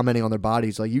just commenting on their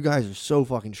bodies. Like, you guys are so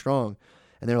fucking strong.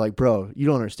 And they're like, bro, you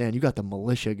don't understand. You got the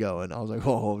militia going. I was like,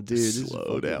 oh, dude. This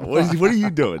Slow down. What are you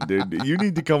doing, dude? You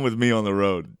need to come with me on the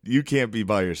road. You can't be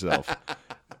by yourself.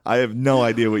 I have no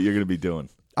idea what you're going to be doing.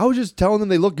 I was just telling them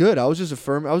they look good. I was just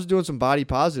affirming. I was doing some body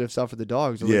positive stuff for the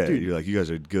dogs. Yeah, like, dude, you're like, you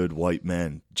guys are good white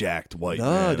men, jacked white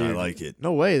men. dude. I like it.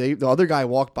 No way. The other guy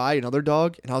walked by, another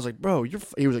dog, and I was like, bro, he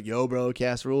was like, yo, bro,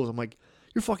 cast rules. I'm like,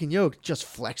 Your fucking yoke just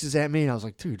flexes at me. And I was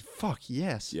like, dude, fuck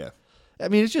yes. Yeah. I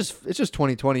mean, it's just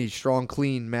 2020 strong,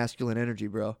 clean, masculine energy,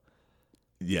 bro.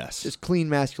 Yes. Just clean,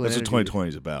 masculine That's energy. what 2020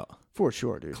 is about. For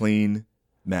sure, dude. Clean,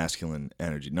 masculine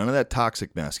energy. None of that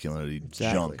toxic masculinity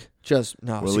junk. Just,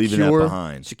 no. We're leaving that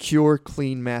behind. Secure,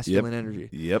 clean, masculine energy.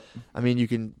 Yep. I mean, you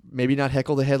can maybe not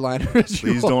heckle the headliner.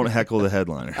 Please don't heckle the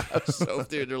headliner. So,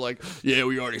 dude, they're like, yeah,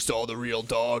 we already saw the real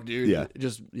dog, dude. Yeah.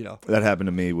 Just, you know. That happened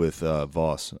to me with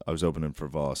Voss. I was opening for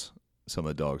Voss. Some of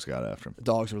the dogs got after him.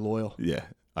 Dogs are loyal. Yeah.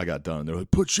 I got done. They're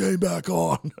like, put Shane back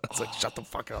on. I was like, shut the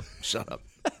fuck up. Shut up.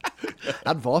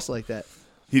 How'd Voss like that?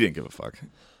 He didn't give a fuck.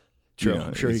 True. You know,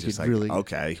 I'm sure he he's could just like, really.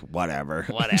 Okay, whatever.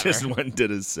 Just went and did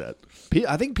his set.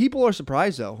 I think people are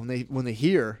surprised though when they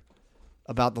hear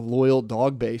about the loyal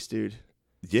dog base, dude.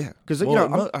 Yeah, because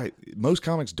most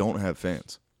comics don't have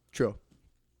fans. True.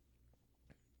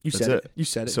 You That's said it. You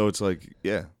said it. So it's like,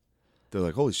 yeah, they're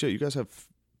like, holy shit, you guys have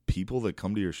people that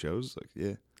come to your shows? Like,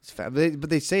 yeah. It's but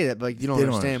they say that, but like, you don't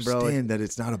understand, bro. That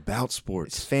it's not about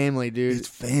sports. It's family, dude. It's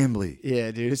family. Yeah,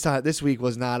 dude. It's not. This week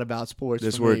was not about sports.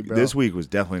 This week was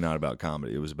definitely not about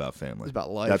comedy. It was about family. It was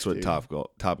about life. That's what dude. Top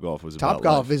Golf was about. Top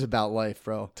Golf is about life,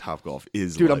 bro. Top Golf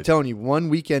is dude. Life. I'm telling you, one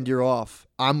weekend you're off.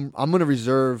 I'm gonna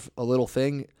reserve a little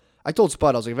thing. I told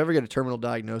Spud, I was like, if I ever get a terminal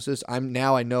diagnosis, I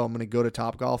know I'm gonna go to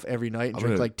Top Golf every night and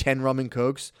drink like 10 rum and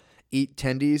cokes, eat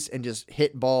tendies, and just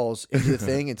hit balls into the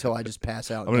thing until I just pass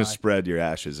out. I'm gonna spread your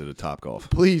ashes at a Top Golf.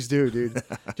 Please do, dude.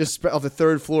 Just spread off the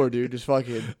 3rd floor, dude. Just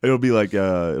fucking. It'll be like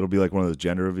one of those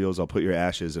gender reveals. I'll put your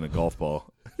ashes in a golf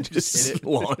ball. Just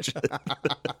launch it.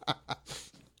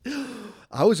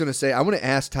 I was gonna say I'm gonna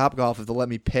ask Top Golf if they'll let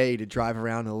me pay to drive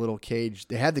around in a little cage.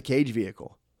 They had the cage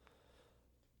vehicle,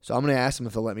 so I'm gonna ask them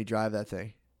if they'll let me drive that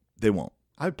thing. They won't.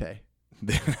 I'd pay.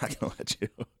 They're not gonna let you.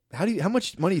 How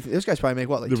much money? This guy's probably make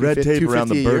what, like the red tape around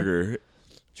the burger.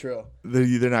 True.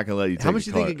 They're not gonna let you. Take how much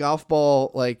do you think a golf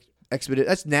ball like expedite?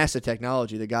 That's NASA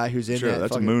technology. The guy who's in sure, that.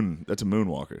 That's fucking, a moon. That's a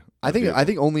moonwalker. I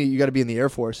think only you got to be in the Air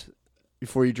Force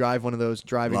before you drive one of those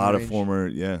driving. A lot range. of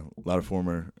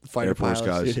former fighter Air Force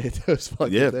pilots, guys. Dude, those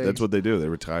fucking yeah, things. that's what they do. They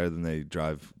retire, then they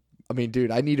drive. I mean,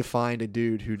 dude, I need to find a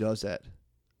dude who does that.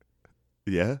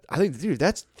 Yeah, I think, dude,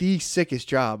 that's the sickest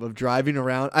job of driving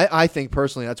around. I think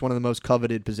personally, that's one of the most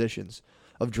coveted positions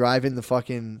of driving the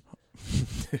fucking.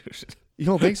 You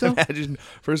don't think so? Imagine,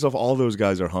 first off, all those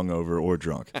guys are hungover or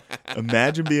drunk.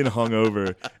 Imagine being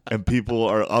hungover and people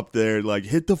are up there like,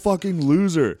 hit the fucking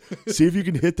loser. See if you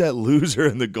can hit that loser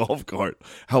in the golf cart.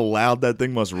 How loud that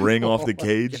thing must ring off the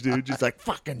cage, dude. Just like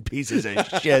fucking pieces of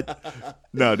shit.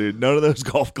 No, dude, none of those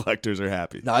golf collectors are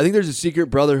happy. No, I think there's a secret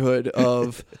brotherhood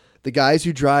of the guys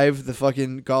who drive the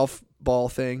fucking golf ball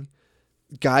thing,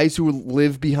 guys who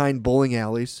live behind bowling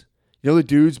alleys. You know the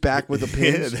dudes back with the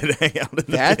pins? Yeah, that hang out in the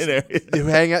pin area. Who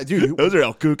hang out, dude. Those are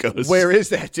El Cucos. Where is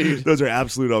that, dude? Those are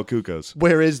absolute El Cucos.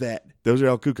 Where is that? Those are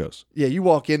El Cucos. Yeah, you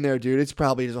walk in there, dude. It's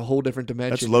probably just a whole different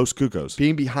dimension. That's Los Cucos.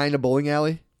 Being behind a bowling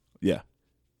alley. Yeah.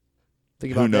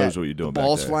 Think about Who knows that. what you're doing the back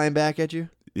balls there. flying back at you.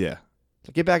 Yeah.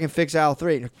 So get back and fix aisle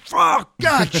 3. And you're, fuck,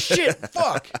 God, shit,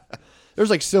 fuck. There's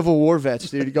like Civil War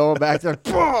vets, dude, going back there.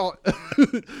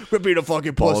 Quit being a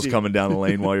fucking Ball's pussy. coming down the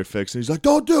lane while you're fixing. He's like,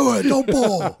 don't do it. Don't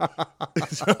bowl.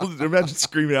 So, imagine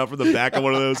screaming out from the back of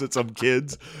one of those at some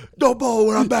kids. Don't bowl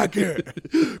when I'm back here.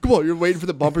 Come on, you're waiting for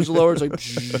the bumpers to lower. It's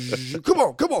like, come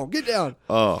on, get down.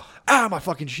 Oh. My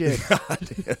fucking shit.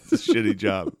 That's a shitty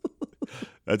job.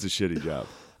 That's a shitty job.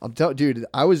 I'm telling, dude,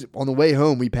 I was on the way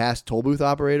home. We passed toll booth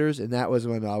operators, and that was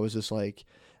when I was just like,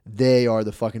 they are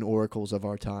the fucking oracles of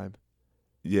our time.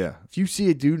 Yeah. If you see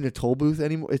a dude in a toll booth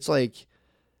anymore, it's like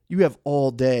you have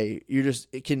all day. You're just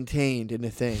contained in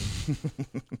a thing.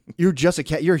 You're just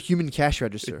you're a human cash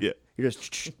register. Yeah. You're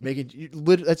just making.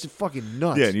 That's fucking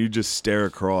nuts. Yeah, and you just stare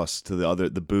across to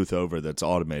the booth over that's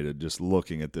automated, just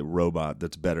looking at the robot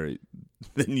that's better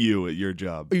than you at your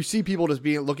job. You see people just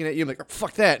looking at you like,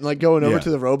 fuck that, and like going over to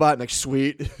the robot and like,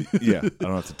 sweet. Yeah, I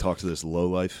don't have to talk to this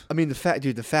lowlife. I mean, the fact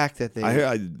that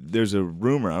they. There's a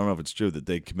rumor, I don't know if it's true, that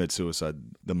they commit suicide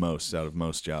the most out of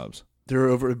most jobs. They're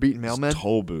over beating mailmen?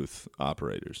 Toll booth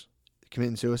operators.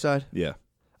 Committing suicide? Yeah.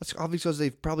 That's obviously because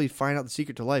they probably find out the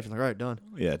secret to life and like, all right, done.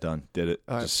 Yeah, done. Did it.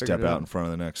 All right, just step out in front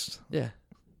of the next. Yeah.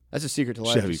 That's a secret to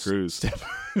life. Chevy Cruise.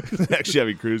 Next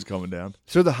Chevy Cruise coming down.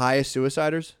 So the highest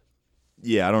suiciders?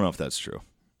 Yeah, I don't know if that's true.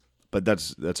 But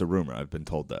that's a rumor. I've been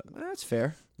told that. That's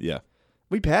fair. Yeah.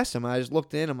 We passed them. I just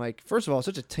looked in. I'm like, first of all,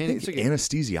 such a I think it's like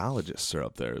anesthesiologists are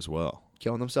up there as well.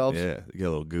 killing themselves. Yeah, they get a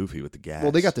little goofy with the gas.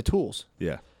 Well, they got the tools.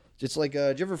 Yeah. It's like,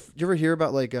 did you ever hear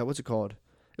about like what's it called?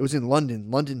 It was in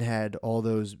London. London had all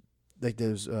those they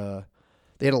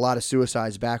had a lot of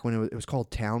suicides back when it was called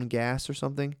town gas or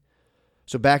something.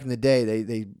 So back in the day,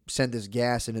 they sent this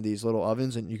gas into these little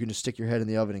ovens, and you can just stick your head in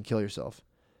the oven and kill yourself.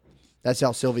 That's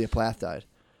how Sylvia Plath died.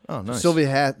 Oh, nice. Sylvia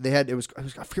had it was I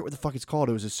forget what the fuck it's called.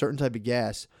 It was a certain type of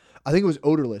gas. I think it was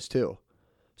odorless too.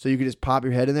 So you could just pop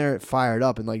your head in there, it fired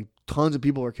up, and like tons of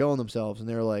people were killing themselves, and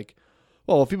they were like,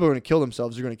 well, if people are going to kill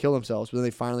themselves, they're going to kill themselves. But then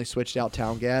they finally switched out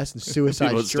town gas, and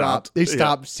suicides dropped. They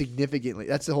stopped significantly.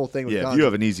 That's the whole thing with guns. If you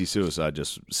have an easy suicide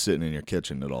just sitting in your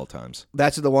kitchen at all times.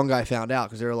 That's what the one guy found out,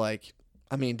 because they were like,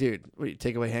 I mean, dude, what, you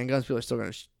take away handguns, people are still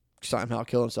going to somehow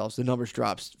kill themselves. The numbers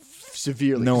dropped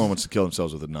severely. No one wants to kill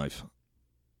themselves with a knife.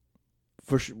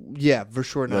 For sure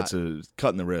not.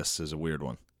 Cutting the wrists is a weird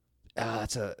one.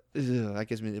 That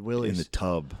gives me the willies. In the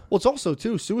tub. Well, it's also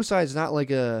too, suicide is not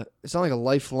like a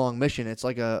lifelong mission. It's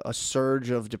like a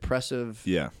surge of depressive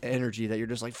energy that you're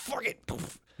just like, fuck it.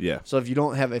 Yeah. So if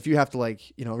you have to like,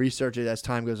 research it as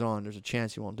time goes on, there's a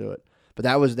chance you won't do it. But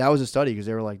that was a study, because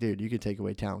they were like, dude, you could take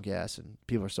away town gas and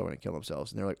people are still going to kill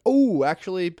themselves. And they're like, oh,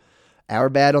 actually, our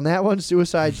bad on that one.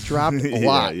 Suicides dropped a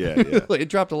lot. Yeah. It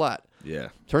dropped a lot. Yeah.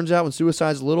 Turns out when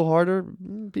suicide's a little harder,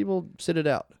 people sit it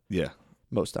out. Yeah.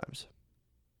 Most times.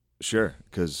 Sure,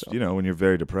 because, when you're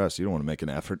very depressed, you don't want to make an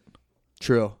effort.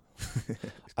 True.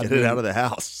 Get it out of the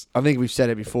house. I think we've said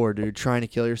it before, dude. Trying to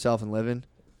kill yourself and living,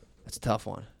 that's a tough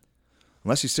one.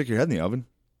 Unless you stick your head in the oven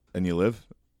and you live,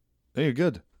 then you're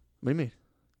good. What do you mean?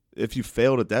 If you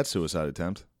failed at that suicide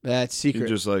attempt, that's secret. You're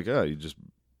just like, you just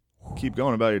keep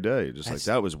going about your day. You're just like,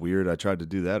 that was weird. I tried to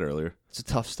do that earlier. It's a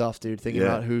tough stuff, dude. Thinking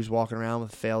about who's walking around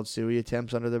with failed sui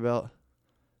attempts under their belt.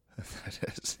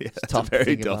 That's a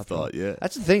very tough thought, yeah.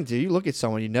 That's the thing, dude. You look at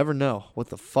someone, you never know what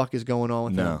the fuck is going on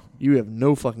with them. No. You have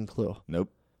no fucking clue. Nope.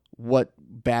 What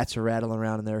bats are rattling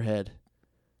around in their head.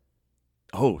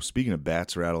 Oh, speaking of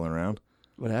bats rattling around.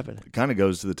 What happened? It kind of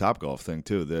goes to the Topgolf thing,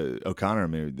 too. O'Connor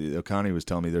was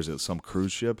telling me there's some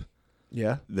cruise ship.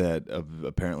 Yeah. That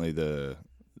apparently the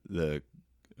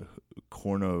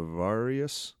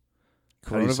coronavirus?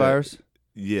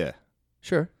 Yeah.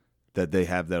 Sure. That they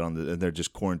have that and they're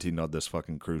just quarantined on this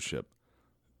fucking cruise ship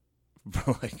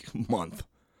for like a month.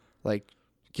 Like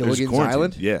Gilligan's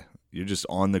Island? Yeah. You're just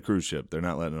on the cruise ship. They're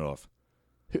not letting it off.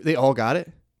 They all got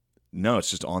it? No, it's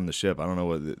just on the ship. I don't know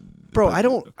what. Bro, I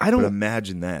don't. But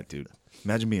imagine that, dude.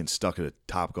 Imagine being stuck at a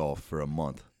Topgolf for a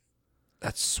month.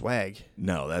 That's swag.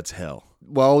 No, that's hell.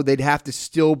 Well, they'd have to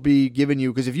still be giving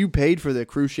you, because if you paid for the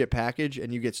cruise ship package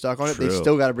and you get stuck on it, they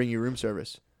still got to bring you room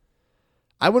service.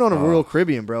 I went on a Royal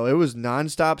Caribbean, bro. It was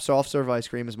nonstop soft serve ice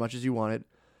cream as much as you wanted,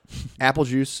 apple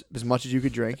juice as much as you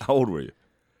could drink. How old were you?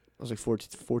 I was like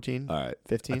 14, all right,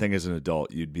 15. I think as an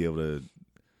adult, you'd be able to.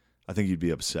 I think you'd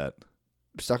be upset.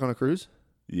 Stuck on a cruise?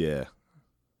 Yeah.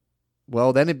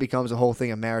 Well, then it becomes a whole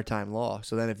thing of maritime law.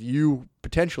 So then if you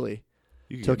potentially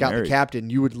took out the captain,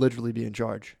 you would literally be in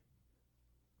charge.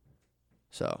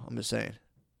 So I'm just saying.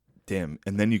 Damn.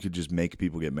 And then you could just make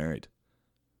people get married.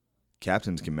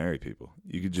 Captains can marry people.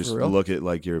 You could just look at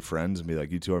like your friends and be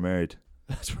like, you two are married.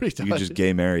 That's pretty tough. You could just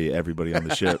gay marry everybody on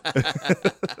the ship.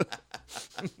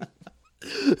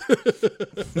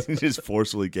 Just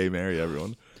forcefully gay marry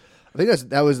everyone. I think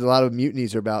that was a lot of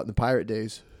mutinies are about in the pirate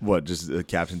days. What, just the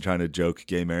captain trying to joke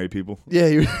gay marry people? Yeah.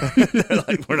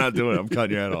 Like, we're not doing it. I'm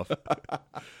cutting your head off.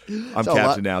 I'm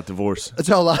captain now. Divorce. That's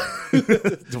how a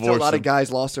lot of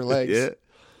guys lost their legs. Yeah.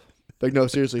 Like, no,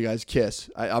 seriously, you guys, kiss.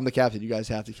 I'm the captain. You guys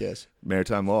have to kiss.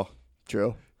 Maritime law.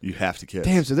 True. You have to kiss.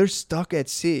 Damn, so they're stuck at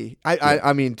sea.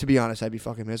 I mean, to be honest, I'd be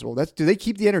fucking miserable. Do they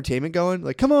keep the entertainment going?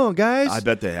 Like, come on, guys. I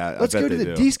bet they have. Let's go to the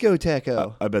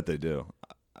discoteco. I bet they do.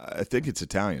 I think it's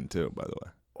Italian, too, by the way.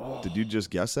 Oh. Did you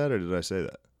just guess that, or did I say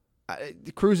that?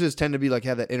 The cruises tend to be like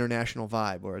have that international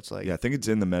vibe where it's like. Yeah, I think it's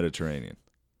in the Mediterranean.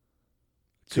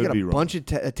 So you got a bunch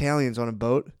of Italians on a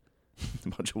boat. A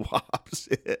bunch of wops.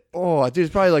 Oh, dude,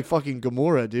 it's probably like fucking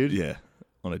Gomorrah, dude. Yeah.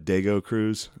 On a Dago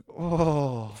cruise.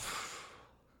 Oh.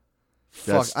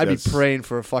 Fuck, I'd be praying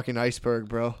for a fucking iceberg,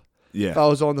 bro. Yeah. If I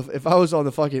was on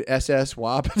the fucking SS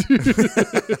WAP,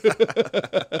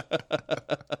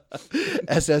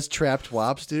 SS trapped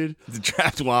WAPs, dude. The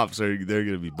trapped WAPs they're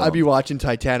gonna be bummed. I'd be watching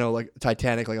Titanic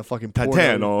like a fucking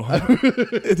porno.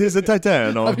 It is a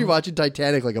Titano. I'd be watching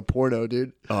Titanic like a porno,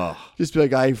 dude. Oh. Just be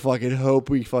like, I fucking hope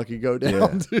we fucking go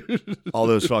down, dude. All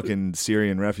those fucking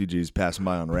Syrian refugees passing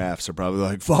by on rafts are probably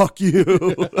like, fuck you.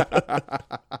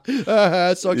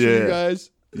 Sucks for you guys.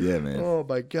 Yeah, man. Oh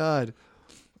my God.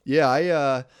 Yeah,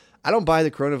 I don't buy the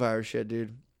coronavirus shit,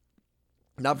 dude.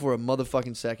 Not for a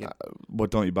motherfucking second. What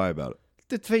don't you buy about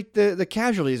it? The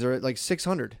casualties are at like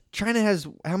 600. China has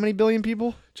how many billion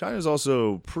people? China's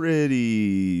also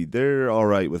they're all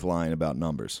right with lying about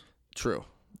numbers. True.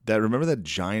 Remember that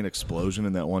giant explosion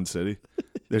in that one city?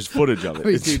 There's footage of it. I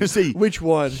mean, It's dude, just a which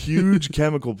one? huge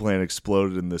chemical plant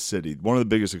exploded in the city. One of the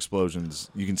biggest explosions.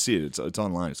 You can see it. It's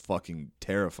online. It's fucking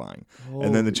terrifying.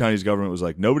 And then the Chinese government was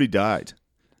like, nobody died.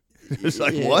 It's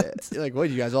like, what? Like, what?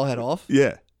 You guys all head off?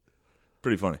 Yeah.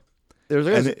 Pretty funny. There was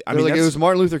like, And it was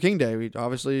Martin Luther King Day. We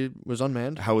obviously was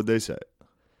unmanned. How would they say it?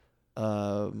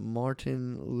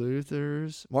 Martin Luther.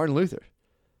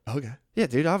 Okay. Yeah,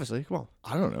 dude, obviously. Come on.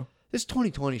 I don't know. It's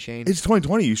 2020, Shane. It's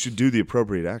 2020. You should do the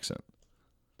appropriate accent.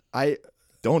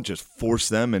 Don't just force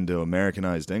them into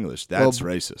Americanized English. That's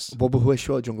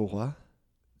racist.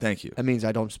 Thank you. That means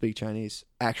I don't speak Chinese.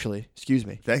 Actually, excuse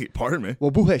me. Thank you. Pardon me.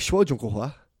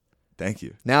 Thank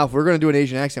you. Now, if we're going to do an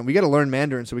Asian accent, we got to learn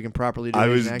Mandarin so we can properly do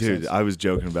Asian accents. Dude, I was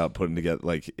joking about putting together,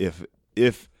 like,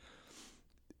 if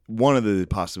one of the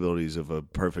possibilities of a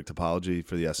perfect apology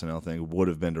for the SNL thing would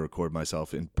have been to record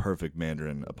myself in perfect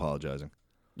Mandarin apologizing.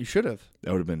 You should have.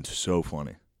 That would have been so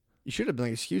funny. You should have been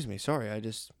like, excuse me, sorry,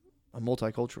 I'm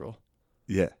multicultural.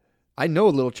 Yeah. I know a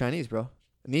little Chinese, bro.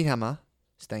 Ni hao ma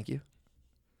is thank you.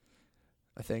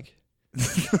 I think.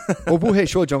 我不会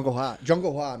说中国话. 中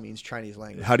国话 means Chinese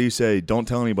language. How do you say, don't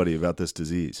tell anybody about this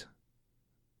disease?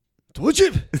 I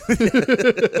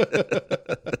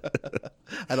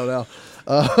don't know.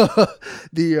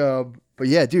 But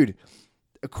yeah, dude,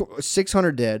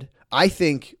 600 dead. I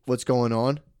think what's going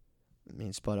on, me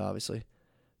and Spud, obviously,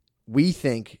 we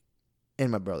think,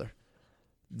 and my brother,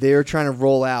 they're trying to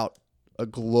roll out a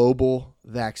global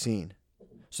vaccine.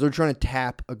 So they're trying to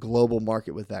tap a global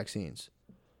market with vaccines.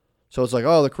 So it's like,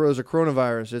 oh, there's a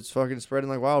coronavirus. It's fucking spreading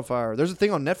like wildfire. There's a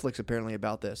thing on Netflix apparently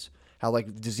about this. How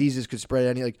like diseases could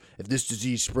spread like if this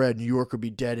disease spread, New York would be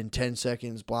dead in 10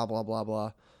 seconds, blah, blah, blah,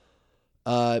 blah.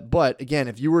 But again,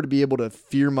 if you were to be able to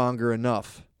fearmonger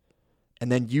enough, and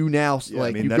then you now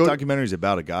that documentary is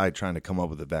about a guy trying to come up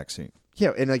with a vaccine.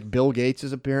 Yeah, and like Bill Gates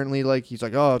is apparently like, he's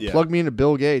like, oh, plug me into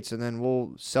Bill Gates, and then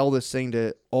we'll sell this thing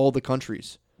to all the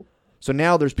countries. So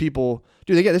now there's people,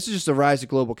 dude, again, this is just a rise of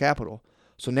global capital.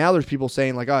 So now there's people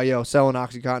saying like, oh, selling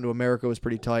OxyContin to America was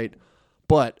pretty tight.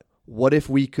 But what if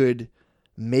we could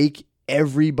make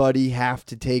everybody have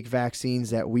to take vaccines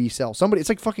that we sell? It's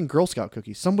like fucking Girl Scout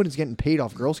cookies. Somebody's getting paid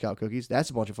off Girl Scout cookies. That's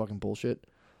a bunch of fucking bullshit.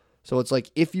 So it's like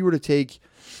if you were to take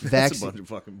vaccines. That's a bunch of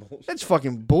fucking bullshit. That's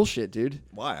fucking bullshit, dude.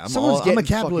 Why? I'm a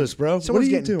capitalist, bro. What are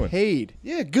you doing? Paid.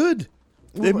 Yeah, good.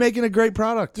 They're making a great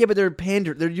product. Yeah, but they're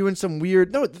They're doing some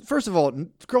weird. No, first of all,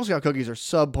 Girl Scout cookies are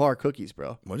subpar cookies,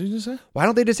 bro. What did you say? Why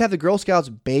don't they just have the Girl Scouts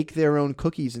bake their own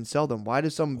cookies and sell them? Why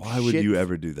would you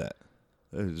ever do that?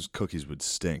 Those cookies would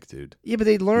stink, dude. Yeah, but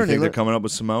they'd learn. You think they're coming up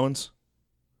with Samoans?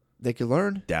 They could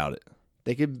learn. Doubt it.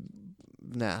 They could.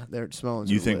 Nah, they're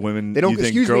Samoans. You think women? They don't. You think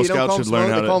Excuse Girl me. They don't Scouts call should them learn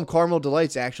Samoans, how they to call them Caramel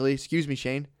Delights. Actually, excuse me,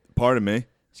 Shane. Pardon me.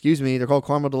 Excuse me. They're called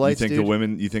Caramel Delights. You think dude. the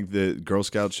women? You think the Girl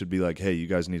Scouts should be like, hey, you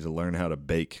guys need to learn how to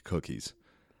bake cookies?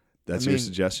 That's your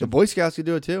suggestion? The Boy Scouts could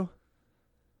do it too.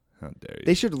 How dare you?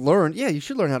 They should learn. Yeah, you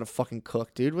should learn how to fucking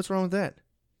cook, dude. What's wrong with that?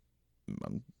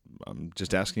 I'm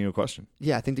just asking you a question.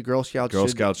 Yeah, I think the Girl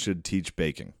Scouts should teach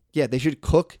baking. Yeah, they should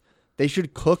cook. They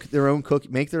should cook their own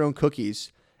make their own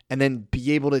cookies, and then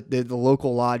be able to. The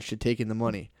local lodge should take in the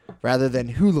money rather than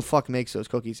who the fuck makes those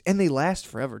cookies, and they last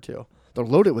forever too. They're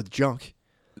loaded with junk.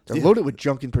 They're loaded with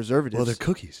junk and preservatives. Well, they're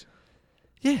cookies.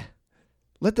 Yeah.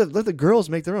 Let the girls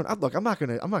make their own. Look, I'm not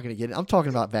gonna get it. I'm talking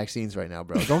about vaccines right now,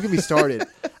 bro. Don't get me started.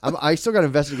 I still got to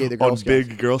investigate the Girl Scouts.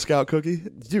 Big Girl Scout cookie,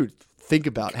 dude. Think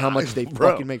about how much they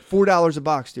fucking make. $4 a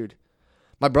box, dude.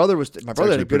 My brother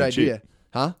had a good idea, cheap.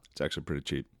 huh? It's actually pretty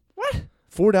cheap. What?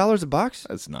 $4 a box?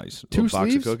 That's nice. Two box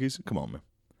sleeves? of cookies. Come on, man.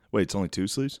 Wait, it's only 2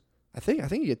 sleeves? I think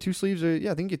you get 2 sleeves. I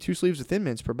think you get 2 sleeves of Thin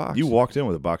Mints per box. You walked in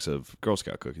with a box of Girl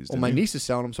Scout cookies. Well, my niece is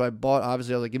selling them, so I bought.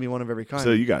 Obviously, I was like, give me one of every kind.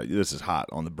 So this is hot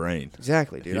on the brain.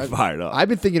 Exactly, dude. You're fired up. I've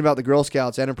been thinking about the Girl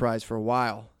Scouts enterprise for a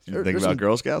while. You think about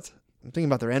Girl Scouts? I'm thinking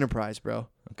about their enterprise, bro.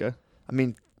 Okay. I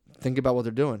mean, think about what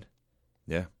they're doing.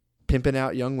 Yeah. Pimping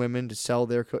out young women to sell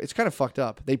their cookies. It's kind of fucked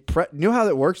up. You know how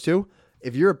that works too?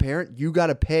 If you're a parent, you got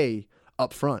to pay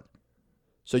up front.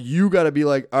 So you got to be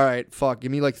like, all right, fuck,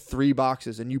 give me like 3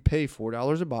 boxes, and you pay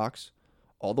 $4 a box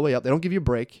all the way up. They don't give you a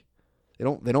break. They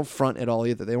don't front it all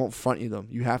either. They won't front you them.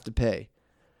 You have to pay.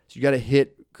 So you got to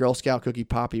hit Girl Scout Cookie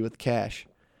Poppy with cash.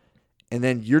 And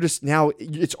then you're just now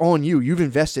it's on you. You've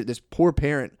invested. This poor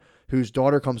parent whose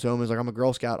daughter comes home and is like, I'm a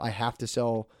Girl Scout. I have to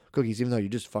sell cookies, even though you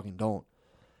just fucking don't.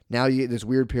 Now you get this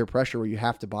weird peer pressure where you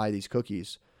have to buy these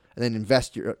cookies and then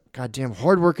invest your goddamn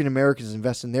hardworking Americans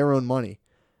invest in their own money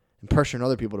and pressuring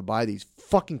other people to buy these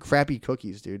fucking crappy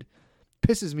cookies, dude.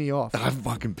 Pisses me off. I'm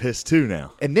fucking pissed too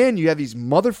now. And then you have these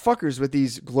motherfuckers with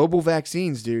these global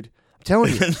vaccines, dude. I'm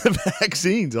telling you. And the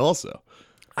vaccines also.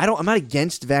 I'm not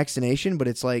against vaccination, but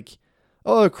it's like,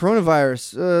 oh,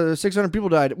 coronavirus, 600 people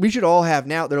died. We should all have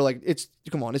now. They're like,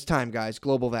 come on, it's time, guys.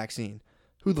 Global vaccine.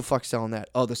 Who the fuck's selling that?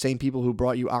 Oh, the same people who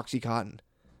brought you OxyContin.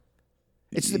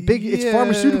 It's it's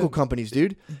pharmaceutical companies,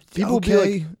 dude. People be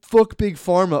like, fuck big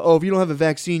pharma. Oh, if you don't have a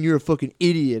vaccine, you're a fucking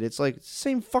idiot. It's like, it's the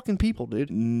same fucking people,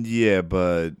 dude. Yeah,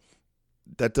 but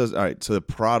that does, all right, so the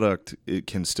product, it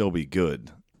can still be good.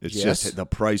 It's just the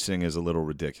pricing is a little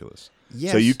ridiculous.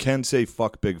 Yes. So you can say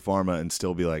fuck big pharma and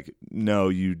still be like, no,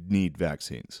 you need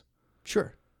vaccines.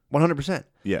 Sure. 100%.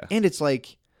 Yeah. And it's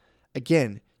like,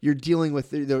 again, you're dealing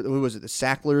with, who was it, the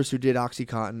Sacklers who did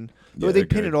OxyContin. Or they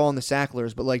pin it all on the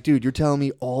Sacklers, but like, dude, you're telling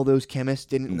me all those chemists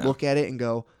didn't look at it and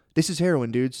go, this is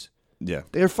heroin, dudes. Yeah.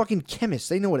 They're fucking chemists.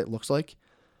 They know what it looks like.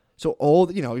 So it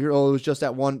was just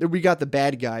that one. We got the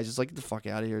bad guys. It's like, get the fuck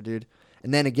out of here, dude.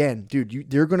 And then again, dude,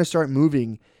 they're going to start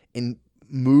moving in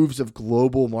moves of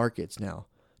global markets now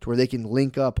to where they can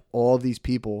link up all of these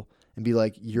people and be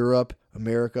like, Europe,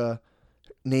 America,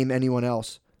 name anyone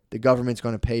else. The government's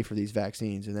going to pay for these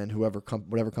vaccines, and then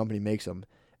whatever company makes them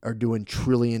are doing $1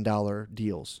 trillion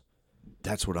deals.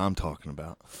 That's what I'm talking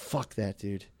about. Fuck that,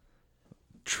 dude.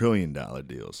 $1 trillion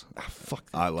deals.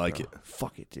 Fuck that, I like it.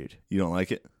 Fuck it, dude. You don't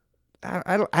like it?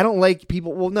 I don't like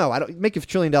people. Well, no, I don't make a $1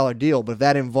 trillion deal, but if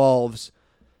that involves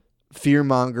fear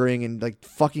mongering and like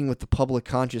fucking with the public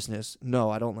consciousness, no,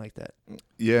 I don't like that.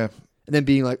 Yeah. And then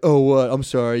being like, oh, what? I'm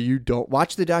sorry, you don't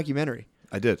watch the documentary.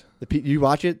 I did. You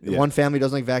watch it? Yeah. One family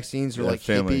doesn't like vaccines. They're like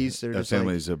hippies. They're that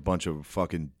family's a bunch of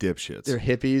fucking dipshits. They're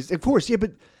hippies. Of course, yeah,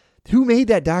 but who made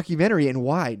that documentary and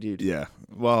why, dude? Yeah.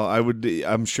 Well,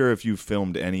 I'm sure if you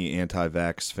filmed any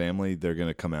anti-vax family, they're going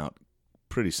to come out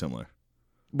pretty similar.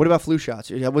 What about flu shots?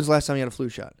 When's the last time you had a flu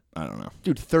shot? I don't know.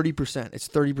 Dude, 30%. It's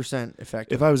 30%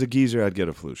 effective. If I was a geezer, I'd get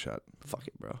a flu shot. Fuck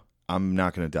it, bro. I'm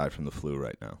not going to die from the flu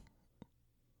right now.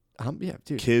 Yeah,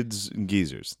 dude. Kids and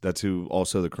geezers. That's who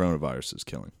also the coronavirus is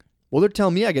killing. Well, they're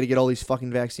telling me I got to get all these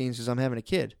fucking vaccines because I'm having a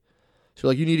kid. So,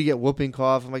 like, you need to get whooping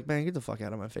cough. I'm like, man, get the fuck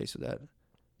out of my face with that.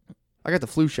 I got the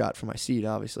flu shot for my seed,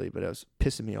 obviously, but it was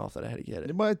pissing me off that I had to get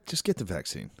it. But just get the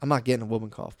vaccine. I'm not getting a whooping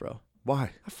cough, bro.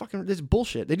 Why? This is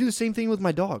bullshit. They do the same thing with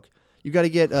my dog. You got to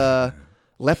get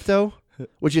lepto,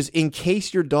 which is in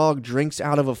case your dog drinks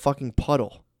out of a fucking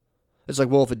puddle. It's like,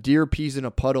 well, if a deer pees in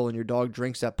a puddle and your dog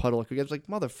drinks that puddle, it's like,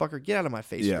 motherfucker, get out of my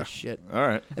face with this shit. All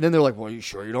right. And then they're like, well, are you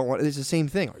sure you don't want it? It's the same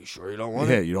thing. Are you sure you don't want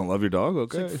it? Yeah, you don't love your dog?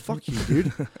 Okay. It's like, fuck you,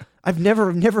 dude. I've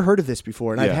never heard of this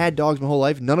before, and I've had dogs my whole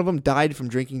life. None of them died from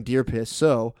drinking deer piss,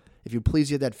 so if you please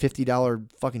get that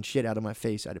 $50 fucking shit out of my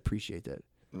face, I'd appreciate that.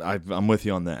 I'm with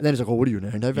you on that. And then it's like, oh, what are you, an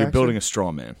anti-vaxxer? You're building a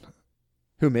straw man.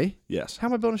 Who, me? Yes. How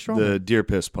am I building a straw man? The deer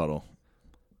piss puddle.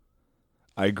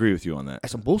 I agree with you on that.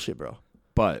 That's some bullshit, bro.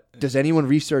 But does anyone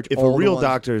research if a real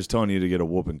doctor is telling you to get a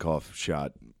whooping cough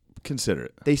shot, consider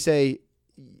it. They say,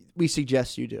 we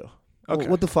suggest you do. Okay. Well,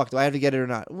 what the fuck? Do I have to get it or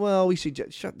not? Well, we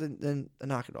suggest. Then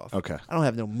knock it off. Okay. I don't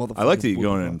have no motherfucker. I like that you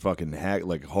go in and fucking hack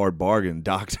like hard bargain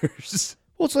doctors.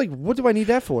 Well, it's like, what do I need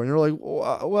that for? And they're like,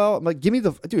 well, I'm like, give me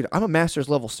the dude. I'm a master's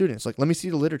level student. It's like, let me see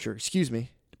the literature. Excuse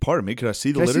me. Pardon me. Could I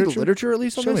see the literature? Can I see the literature at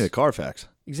least on Show this? me the Carfax.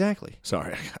 Exactly.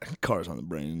 Sorry, I got cars on the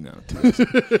brain. No,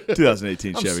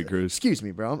 2018 Chevy Cruze. Excuse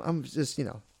me, bro. I'm just,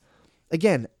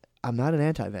 again, I'm not an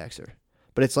anti-vaxxer,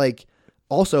 but it's like,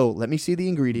 also, let me see the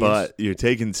ingredients. But you're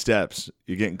taking steps.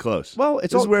 You're getting close. Well,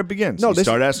 this is where it begins. You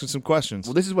start asking some questions.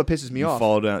 Well, this is what pisses me off.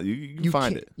 Follow down. You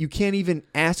find it. You can't even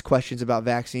ask questions about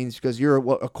vaccines because you're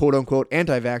a quote-unquote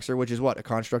anti-vaxxer, which is what? A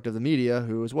construct of the media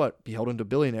who is what? Beholden to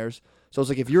billionaires. So it's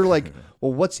like if you're like,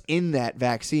 well, what's in that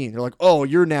vaccine? They're like, oh,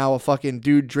 you're now a fucking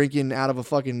dude drinking out of a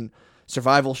fucking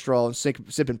survival straw and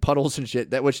sipping puddles and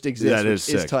shit. That which exists. That is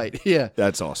sick. Tight. Yeah.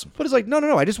 That's awesome. But it's like,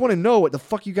 no. I just want to know what the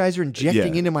fuck you guys are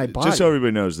injecting into my body. Just so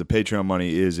everybody knows, the Patreon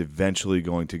money is eventually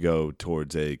going to go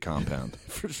towards a compound.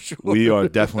 For sure. We are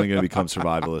definitely going to become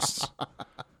survivalists.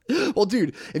 Well,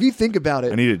 dude, if you think about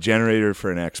it. I need a generator for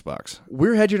an Xbox.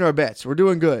 We're hedging our bets. We're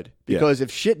doing good. Because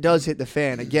if shit does hit the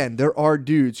fan, again, there are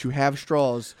dudes who have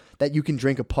straws that you can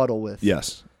drink a puddle with.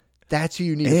 Yes. That's who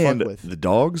you need to fuck with. The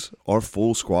dogs, our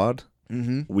full squad,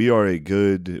 we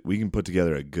can put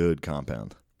together a good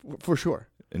compound. For sure.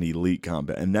 An elite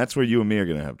compound. And that's where you and me are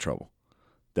going to have trouble.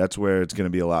 That's where it's going to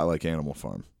be a lot like Animal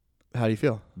Farm. How do you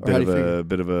feel?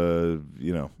 Bit of a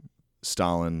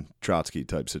Stalin, Trotsky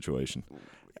type situation.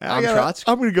 Trotsky?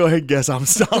 I'm going to go ahead and guess I'm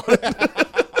Stalin.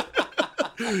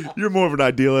 You're more of an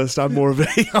idealist. I'm more of a,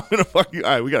 I'm going to fuck you. All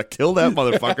right, we got to kill that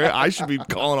motherfucker. I should be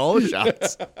calling all the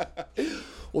shots.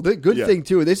 Well, the good thing,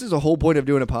 too, this is the whole point of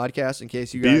doing a podcast in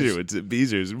case you guys...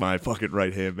 Beezer's my fucking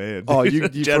right-hand man. Oh, you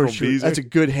General for sure. Beezer. That's a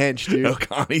good hench, dude. Oh,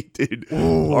 Connie, dude.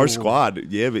 Ooh. Our squad.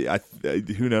 Yeah, but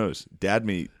who knows? Dad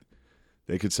meat,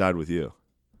 they could side with you.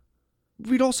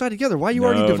 we'd all side together. Why you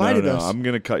already divided us? I'm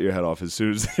gonna cut your head off as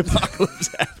soon as the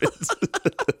apocalypse happens.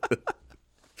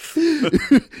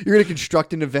 You're gonna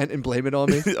construct an event and blame it on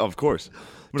me? Of course,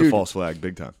 I'm gonna false flag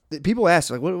big time. People ask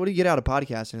like, what do you get out of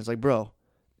podcasting? It's like, bro,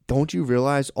 don't you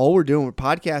realize all we're doing? We're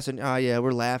podcasting. Oh yeah,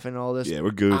 we're laughing and all this. Yeah,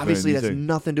 we're goofing. Obviously, that's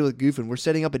nothing to do with goofing. We're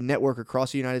setting up a network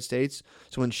across the United States,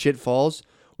 so when shit falls,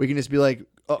 we can just be like,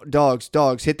 oh, dogs,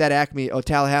 hit that Acme. Oh,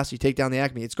 Tallahassee, take down the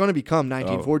Acme. It's going to become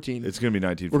 1914. It's going to be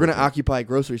 1914. We're going to occupy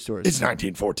grocery stores. It's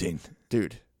 1914.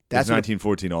 Dude. That's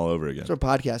 1914 all over again. That's what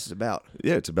a podcast is about.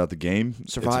 Yeah, it's about the game.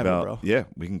 Survival, bro. Yeah,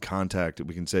 we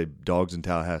can say, dogs in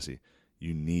Tallahassee,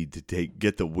 you need to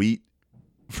get the wheat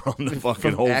from the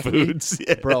fucking Whole Foods.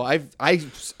 Yeah. Bro, I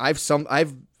used to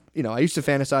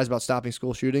fantasize about stopping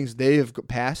school shootings. They have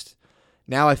passed.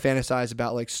 Now I fantasize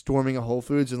about like storming a Whole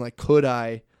Foods and like,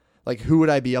 who would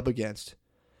I be up against?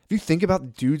 If you think about the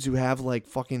dudes who have like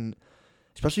fucking,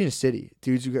 especially in a city,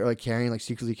 dudes who are like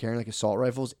secretly carrying like assault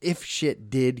rifles, if shit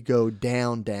did go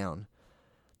down,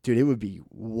 dude, it would be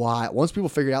wild. Once people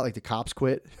figured out like the cops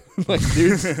quit, like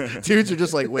dudes are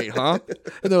just like, wait, huh?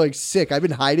 And they're like, sick. I've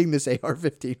been hiding this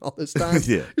AR-15 all this time.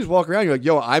 Yeah. You just walk around, you're like,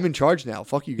 yo, I'm in charge now.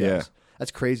 Fuck you guys. Yeah.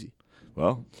 That's crazy.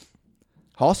 Well,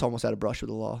 Hoss almost had a brush with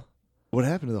the law. what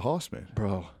happened to the Hoss man?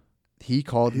 Bro, he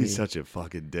called me. He's such a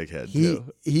fucking dickhead,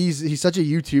 too. He's such a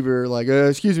YouTuber. Like,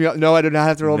 excuse me. No, I do not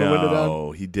have to roll the window down.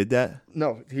 No, he did that?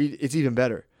 No, it's even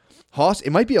better. Hoss,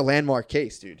 it might be a landmark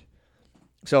case, dude.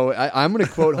 So I'm going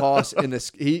to quote Hoss in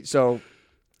this.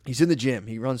 He's in the gym.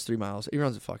 He runs 3 miles. He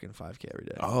runs a fucking 5K every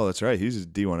day. Oh, that's right. He's a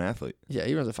D1 athlete. Yeah,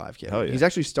 he runs a 5K. Hell yeah. He's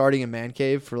actually starting a man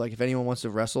cave for like if anyone wants to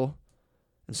wrestle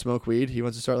and smoke weed. He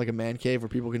wants to start like a man cave where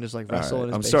people can just like wrestle. Right. In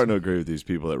his I'm basement. starting to agree with these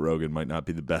people that Rogan might not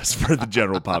be the best for the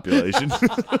general population.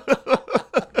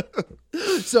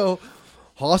 So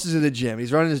Hoss is in the gym.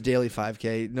 He's running his daily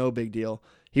 5K. No big deal.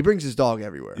 He brings his dog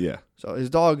everywhere. Yeah. So his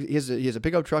dog, he has a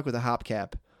pickup truck with a hop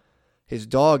cap. His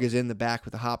dog is in the back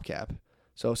with a hop cap.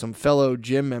 So some fellow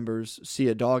gym members see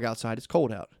a dog outside. It's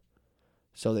cold out.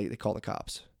 So they call the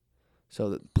cops. So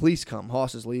the police come.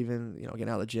 Hoss is leaving, getting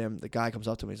out of the gym. The guy comes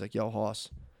up to him. He's like, yo, Hoss,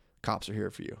 cops are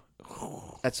here for you.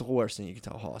 That's the worst thing you can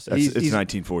tell Hoss. It's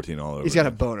 1914 all over. He's got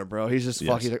a boner, bro. He's just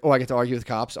fucking. He's like, oh, I get to argue with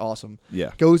cops. Awesome.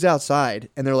 Yeah. Goes outside,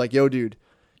 and they're like, yo, dude,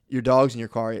 your dog's in your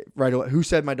car. Right away. Who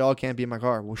said my dog can't be in my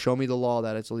car? Well, show me the law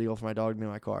that it's illegal for my dog to be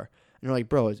in my car. And you're like,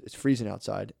 bro, it's freezing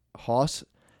outside. Hoss,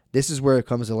 this is where it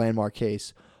comes a landmark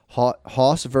case.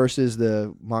 Hoss versus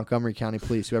the Montgomery County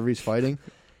Police, whoever he's fighting.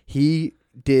 He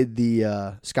did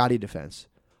the Scotty Defense.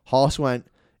 Hoss went,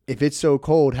 if it's so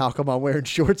cold, how come I'm wearing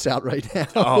shorts out right now?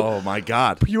 Oh, my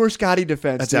God. Pure Scotty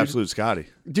Defense. That's dude. absolute Scotty.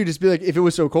 Dude, just be like, if it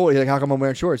was so cold, he's like, how come I'm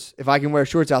wearing shorts? If I can wear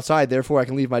shorts outside, therefore I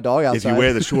can leave my dog outside. If you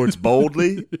wear the shorts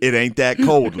boldly, it ain't that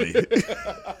coldly.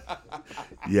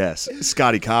 Yes.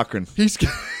 Scotty Cochran. He's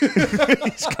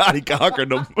Scotty Cochran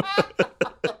them.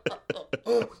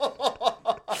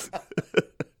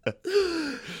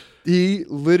 He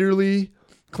literally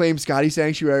claimed Scotty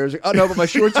Sanctuary. I was like, oh no, but my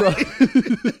shorts are on.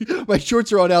 My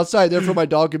shorts are on outside, therefore my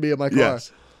dog can be in my car.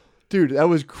 Yes. Dude, that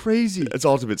was crazy. That's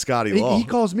ultimate Scotty law. He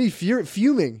calls me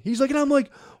fuming. He's like, and I'm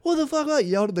like, what the fuck? I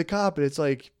yelled at the cop, and it's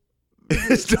like,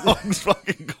 His dog's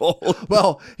fucking cold.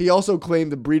 well, he also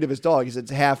claimed the breed of his dog. He said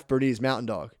it's half Bernese Mountain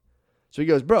Dog. So he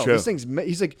goes, bro, True. this thing's.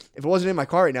 He's like, if it wasn't in my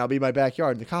car right now, it'd be in my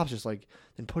backyard. And the cop's just like,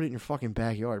 then put it in your fucking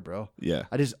backyard, bro. Yeah.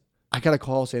 I got a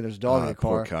call saying there's a dog in the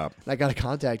car. Poor cop. And I got to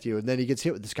contact you. And then he gets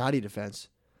hit with the Scotty Defense.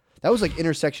 That was like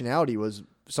intersectionality. Was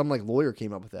some like lawyer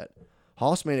came up with that.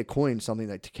 Hoss made a coin something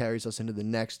that carries us into the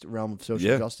next realm of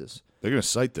social justice. They're going to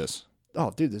cite this.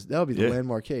 Oh, dude, that'll be the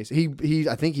landmark case. He,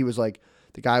 I think he was like,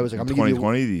 the guy was like, I'm going to give you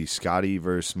 2020, the Scotty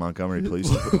versus Montgomery Police.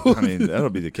 I mean, that'll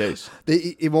be the case.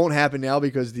 It won't happen now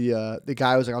because the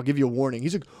guy was like, I'll give you a warning.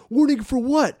 He's like, warning for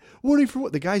what? Warning for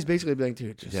what? The guy's basically being like,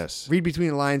 dude, just read between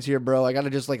the lines here, bro. I got to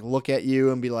just like look at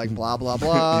you and be like, blah, blah,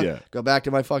 blah. Yeah. Go back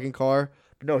to my fucking car.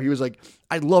 But no, he was like,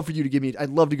 I'd love for you to give me,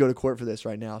 I'd love to go to court for this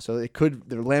right now. So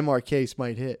the landmark case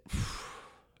might hit.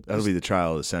 That'll be the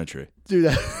trial of the century. Dude,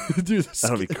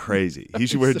 that'll be crazy. He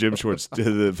should wear gym shorts to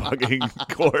the fucking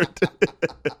court.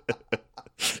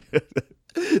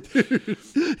 Dude,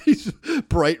 he's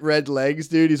bright red legs,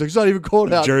 dude. He's like, it's not even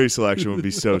cold out. Jury selection would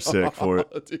be so sick for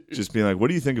it. Dude. Just being like, what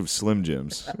do you think of Slim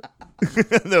Jims?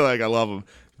 They're like, I love him.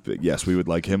 But yes, we would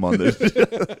like him on this.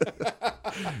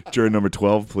 Jury number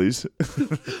 12, please.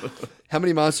 How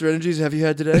many Monster Energies have you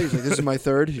had today? He's like, this is my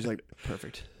third. He's like,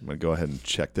 perfect. I'm going to go ahead and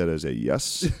check that as a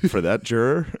yes for that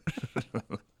juror.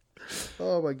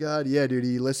 Oh, my God. Yeah, dude.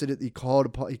 He elicited. He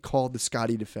called the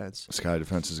Scotty Defense. Scotty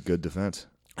Defense is a good defense.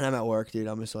 And I'm at work, dude.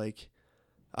 I'm just like,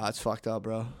 it's fucked up,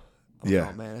 bro.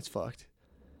 Yeah. Oh, man, it's fucked.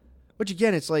 Which,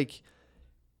 again, it's like,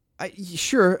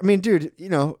 Sure. I mean, dude,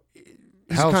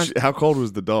 How cold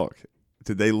was the dog?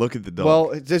 Did they look at the dog?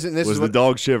 Well, this was the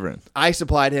dog shivering? I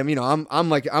supplied him. I'm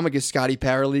like a Scotty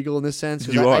paralegal in this sense.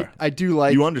 You are. I do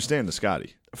like. You understand the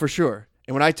Scotty for sure.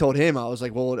 And when I told him, I was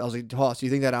like, Hoss, do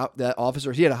you think that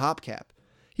officer? He had a hop cap.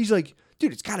 He's like,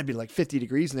 dude, it's got to be like 50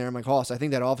 degrees in there. I'm like, Hoss, I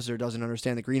think that officer doesn't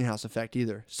understand the greenhouse effect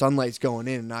either. Sunlight's going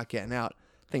in and not getting out.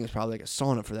 I think it was probably like a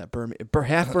sauna for that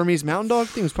half Burmese mountain dog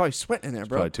thing was probably sweating in there,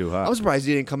 bro. Probably too hot. I was surprised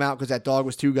he didn't come out because that dog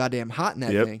was too goddamn hot in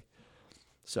that thing.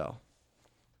 So,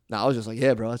 I was just like,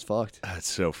 yeah, bro, that's fucked.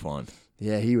 That's so fun.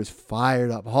 Yeah, he was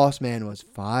fired up. Hoss man was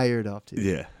fired up, dude.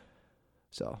 Yeah.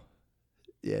 So,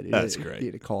 yeah, dude. That's great. He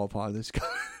had to call upon this guy.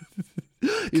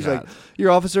 He's like,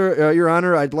 Your officer, Your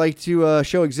Honor, I'd like to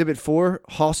show Exhibit 4,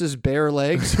 Hoss's bare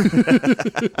legs.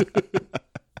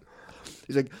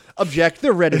 He's like, object,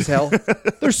 they're red as hell.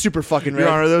 They're super fucking red. Your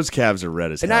Honor, those calves are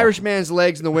red as hell. An Irish man's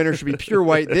legs in the winter should be pure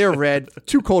white. They're red.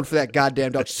 Too cold for that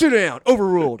goddamn dog. Sit down.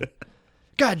 Overruled.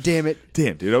 God damn it.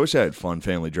 Damn, dude, I wish I had fun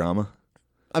family drama.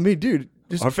 I mean, dude.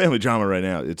 Our family drama right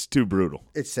now, it's too brutal.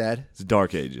 It's sad. It's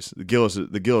dark ages. The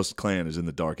Gillis clan is in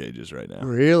the dark ages right now.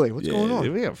 Really? What's going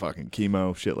on? We have fucking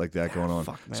chemo, shit like that going on.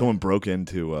 Fuck, man. Someone broke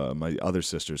into my other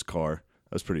sister's car.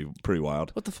 That was pretty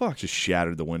wild. What the fuck? Just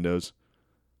shattered the windows.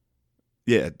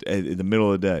 Yeah, in the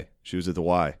middle of the day. She was at the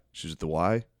Y. She was at the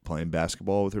Y playing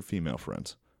basketball with her female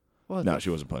friends. What? No, she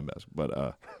wasn't playing basketball.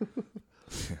 But,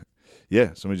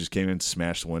 yeah, somebody just came in,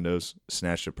 smashed the windows,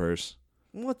 snatched her purse.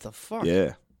 What the fuck?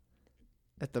 Yeah.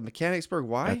 At the Mechanicsburg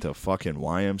Y? At the fucking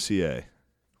YMCA.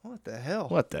 What the hell?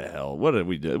 What the hell? What did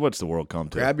we do? What's the world come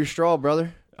to? Grab your straw,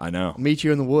 brother. I know. I'll meet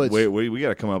you in the woods. We got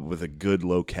to come up with a good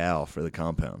locale for the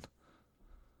compound.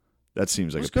 That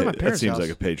seems like like a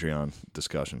Patreon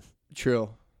discussion. True.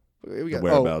 We got the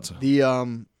whereabouts. What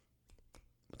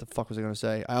the fuck was I going to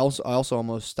say? I also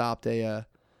almost stopped I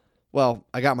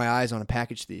got my eyes on a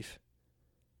package thief.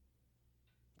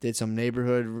 Did some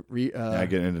neighborhood I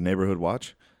get into neighborhood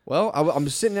watch. Well, I'm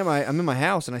sitting I'm in my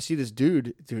house and I see this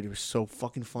dude. Dude, it was so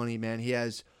fucking funny, man. He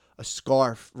has a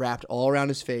scarf wrapped all around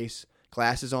his face,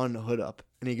 glasses on and a hood up,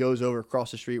 and he goes over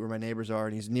across the street where my neighbors are,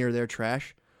 and he's near their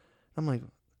trash. I'm like,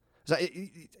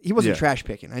 he wasn't trash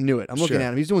picking. I knew it. I'm looking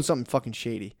at him. He's doing something fucking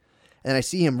shady. And I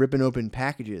see him ripping open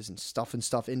packages and stuffing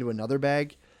stuff into another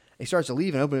bag. He starts to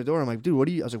leave and open the door. I'm like, dude,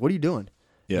 I was like, what are you doing?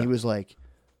 Yeah. And he was like,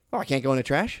 oh, I can't go in the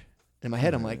trash? In my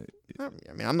head, I'm like, I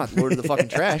mean, I'm not lord of the fucking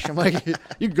trash. I'm like,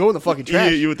 you can go in the fucking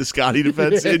trash. You with the Scotty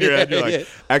Defense in your head, you're like,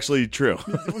 actually, true.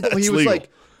 Well, he was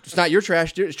like, it's not your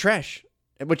trash, dude. It's trash.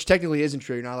 Which technically isn't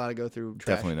true. You're not allowed to go through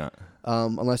trash. Definitely not.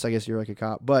 Unless I guess you're like a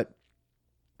cop. But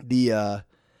so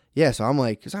I'm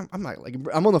like, because I'm not like,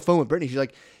 I'm on the phone with Brittany. She's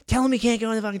like, tell him he can't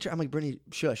go in the fucking trash. I'm like, Brittany,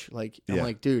 shush. Like, I'm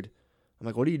like, dude. I'm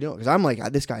like, what are you doing? Because I'm like,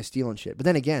 this guy's stealing shit. But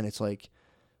then again, it's like,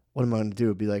 what am I going to do?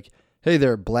 It'd be like, hey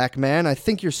there, black man. I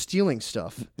think you're stealing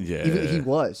stuff. Yeah. Even he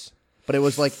was. But it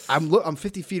was like, I'm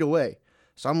 50 feet away.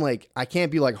 So I'm like, I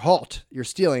can't be like, halt, you're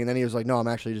stealing. And then he was like, no, I'm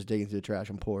actually just digging through the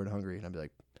trash. I'm poor and hungry. And I'd be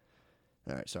like,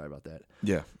 all right, sorry about that.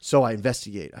 Yeah. So I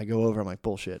investigate. I go over. I'm like,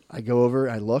 bullshit. I go over.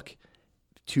 I look.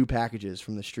 2 packages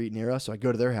from the street near us. So I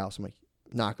go to their house. I'm like,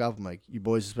 knock off. I'm like, you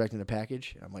boys expecting a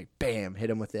package? And I'm like, bam, hit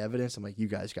them with the evidence. I'm like, you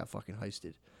guys got fucking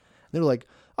heisted. They're like,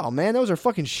 oh, man, those are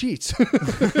fucking sheets.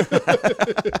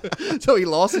 So he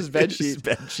lost his bed sheets.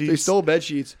 So he stole bed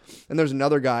sheets. And there's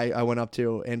another guy I went up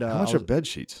to. And how much are bed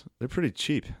sheets? They're pretty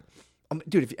cheap.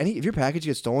 Dude, if your package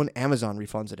gets stolen, Amazon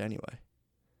refunds it anyway.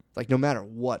 Like, no matter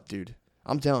what, dude.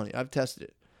 I'm telling you, I've tested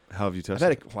it. How have you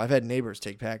tested it? I've had neighbors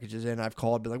take packages in. I've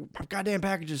called, be like, my goddamn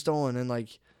package is stolen. And,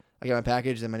 like, I get my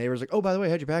package, and my neighbor's like, oh, by the way, I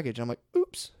had your package. And I'm like,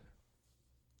 oops.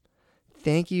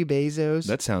 Thank you, Bezos.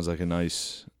 That sounds like a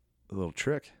nice little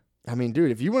trick. I mean,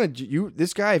 dude, if you want to, if you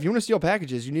want to steal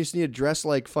packages, you just need to dress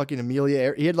like fucking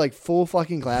Amelia. He had like full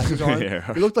fucking glasses on.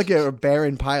 Yeah. He looked like a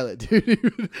barren pilot,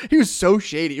 dude. He was so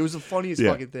shady. It was the funniest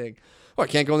fucking thing. Oh, I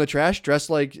can't go in the trash dressed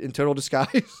like in total disguise.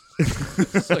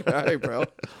 It's like, all right, bro.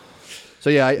 So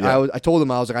yeah, I told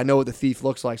him, I was like, I know what the thief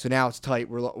looks like. So now it's tight.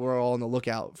 We're all on the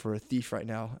lookout for a thief right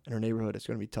now in our neighborhood. It's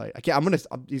gonna be tight.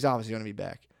 He's obviously gonna be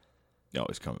back. No,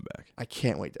 he's coming back. I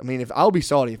can't wait. I mean, if I'll be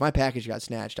salty if my package got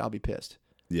snatched, I'll be pissed.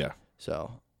 Yeah.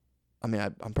 So, I mean,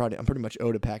 I'm pretty much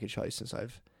owed a package heist since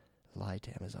I've lied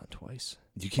to Amazon twice.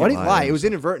 You can't. I didn't lie. It was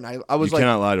inadvertent. I was you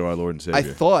cannot lie to our Lord and Savior. I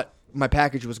thought my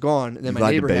package was gone, and then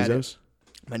my neighbor had it.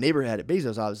 My neighbor had it.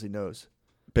 Bezos obviously knows.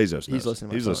 Bezos knows. He's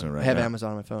listening. He's listening right now. I have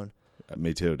Amazon on my phone.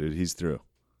 Me too, dude. He's through.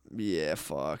 Yeah,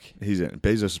 fuck. He's in.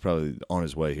 Bezos is probably on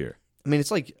his way here. I mean,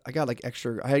 it's like I got like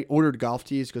extra. I ordered golf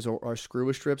tees because our screw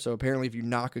was stripped. So apparently, if you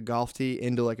knock a golf tee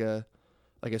into like a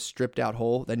stripped out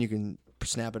hole, then you can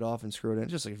snap it off and screw it in.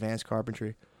 Just like advanced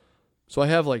carpentry. So I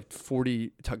have like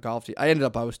 40 golf tees. I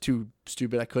was too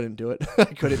stupid. I couldn't do it. I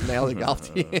couldn't nail the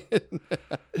golf tee.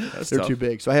 They're tough. too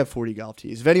big. So I have 40 golf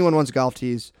tees. If anyone wants golf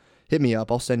tees, hit me up.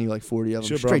 I'll send you like 40 of them.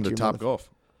 Should have Straight brought to them to your Top Golf.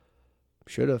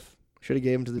 Should have gave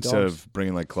them to the Instead dogs. of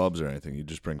bringing like clubs or anything, you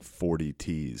just bring 40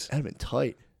 tees. That'd have been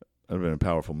tight. That would have been a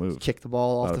powerful move. Kick the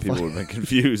ball A off lot the of people would have been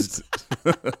confused.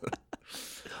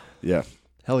 Yeah.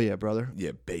 Hell yeah, brother.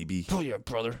 Yeah, baby. Hell yeah,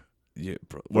 brother. Yeah,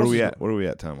 bro. What are we at? What are we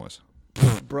at time-wise?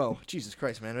 Bro, Jesus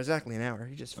Christ, man. Exactly an hour.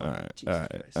 You just All fucking right. Jesus All right.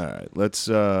 Christ. All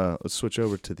right. Let's switch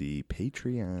over to the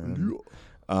Patreon.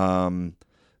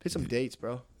 Hit some dates,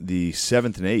 bro. The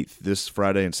 7th and 8th, this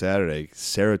Friday and Saturday,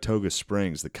 Saratoga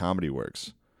Springs, the Comedy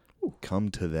Works. Ooh. Come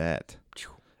to that.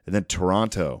 And then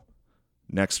Toronto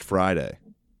next Friday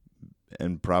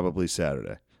and probably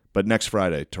Saturday. But next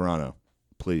Friday, Toronto,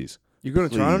 please. You going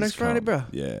to Toronto next Friday, come. bro?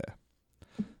 Yeah.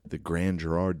 The Grand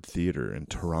Gerard Theater in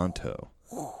Toronto.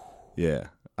 Yeah.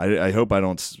 I hope I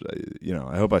don't,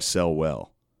 I hope I sell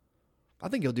well. I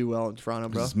think you'll do well in Toronto,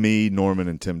 bro. It's me, Norman,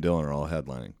 and Tim Dillon are all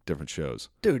headlining different shows.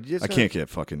 Dude, I can't get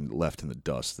fucking left in the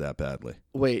dust that badly.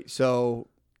 Wait, so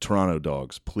Toronto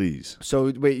dogs, please.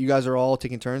 wait, you guys are all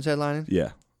taking turns headlining?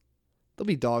 Yeah. There'll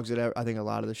be dogs at I think a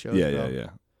lot of the shows. Yeah, bro. yeah.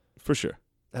 For sure.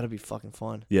 That'll be fucking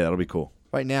fun. Yeah, that'll be cool.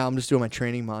 Right now, I'm just doing my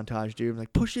training montage, dude. I'm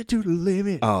like, push it to the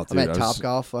limit. Oh, dude, I'm at Top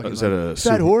Golf. Fucking I was like, at a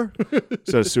fat whore.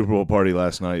 at a Super Bowl party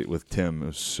last night with Tim. It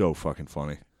was so fucking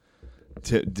funny.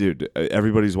 Dude,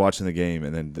 everybody's watching the game,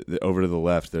 and then over to the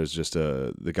left, there's just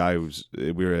the guy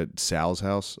we were at Sal's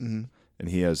house, Mm-hmm. and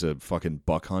he has a fucking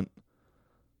buck hunt,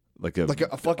 like a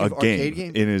fucking arcade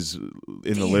game in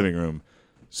the living room.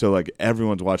 So like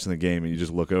everyone's watching the game, and you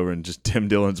just look over, and just Tim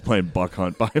Dillon's playing buck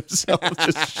hunt by himself,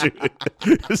 just shooting.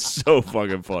 It's so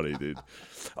fucking funny, dude.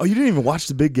 Oh, you didn't even watch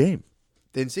the big game?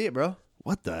 Didn't see it, bro.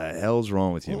 What the hell's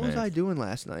wrong with you, What man? was I doing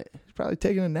last night? He's probably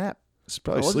taking a nap. It's I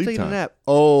probably wasn't sleep taking time. a nap.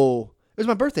 Oh, it was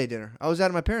my birthday dinner. I was at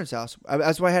my parents' house.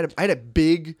 That's why I had a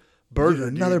big burger.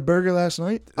 Another dude. burger last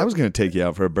night? I was going to take you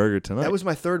out for a burger tonight. That was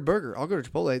my third burger. I'll go to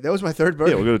Chipotle. That was my third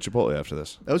burger. Yeah, we'll go to Chipotle after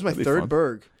this. That was my That'd be third fun.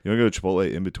 burger. You want to go to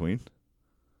Chipotle in between?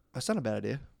 That's not a bad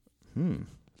idea.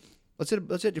 Let's hit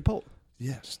Chipotle.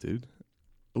 Yes, dude.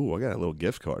 Ooh, I got a little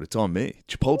gift card. It's on me.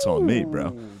 Chipotle's on me, bro.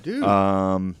 Dude.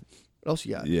 What else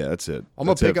you got? Yeah, that's it. I'm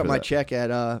gonna That's it pick up for my that. check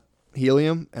at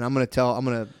Helium, and I'm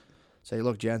gonna say,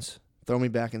 look, gents, throw me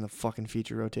back in the fucking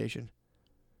feature rotation.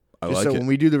 I Just like so it. when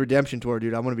we do the redemption tour,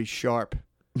 dude, I'm gonna be sharp.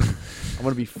 I'm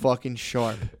gonna be fucking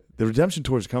sharp. The redemption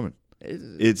tour is coming.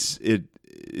 It's, It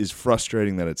is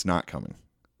frustrating that it's not coming.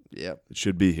 yep, It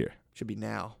should be here. should be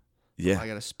now. Yeah. I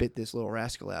gotta spit this little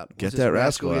rascal out. Get Once that this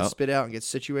rascal gets out. spit out and get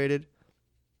situated.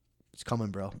 It's coming,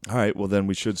 bro. All right. Well, then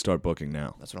we should start booking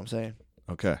now. That's what I'm saying.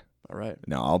 Okay. All right.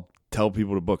 Now I'll tell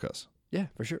people to book us. Yeah,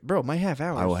 for sure, bro. My half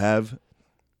hours. I will have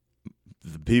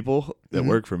the people that Mhm.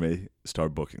 work for me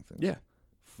start booking things. Yeah.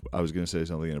 I was going to say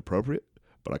something inappropriate,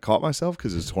 but I caught myself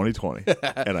because it's 2020,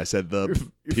 and I said the You're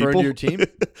people. referring to your team?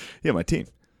 Yeah, my team.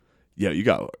 Yeah, you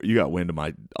got wind of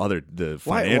the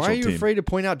financial Why are you team. afraid to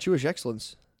point out Jewish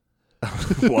excellence?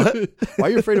 What? Why are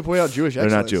you afraid to point out Jewish They're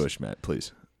excellence? not Jewish, Matt.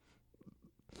 Please.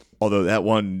 Although that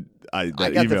one, that I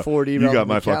got the email, forward you email got from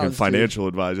my the fucking Cowens, dude. financial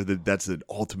advisor. That's the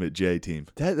ultimate J team.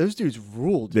 Those dudes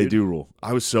rule, dude. They do rule.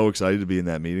 I was so excited to be in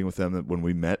that meeting with them that when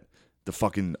we met, the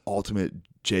fucking ultimate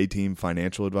J team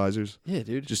financial advisors, Yeah,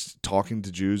 dude. just talking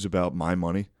to Jews about my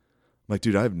money. I'm like,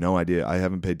 dude, I have no idea. I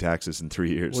haven't paid taxes in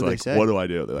 3 years. What'd they Like, say? what do I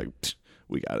do? They're like, "Pfft,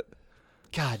 we got it.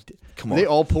 God, Come are on. they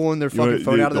all pulling their fucking wanna-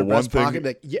 phone out of the their breast one thing- pocket?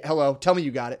 Like, yeah, hello, tell me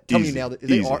you got it. Tell me you Easy. nailed it.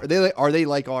 Easy. Are they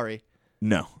like Ari?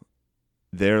 No,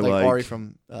 they're Like like Ari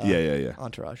from yeah.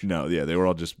 Entourage. No, yeah, they were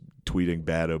all just tweeting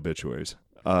bad obituaries.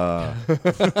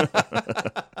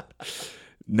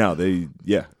 No,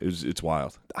 it's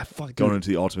wild. I fucking Going into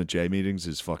the Ultimate J meetings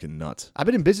is fucking nuts. I've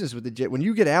been in business with the J. When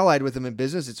you get allied with them in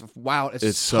business, it's wow.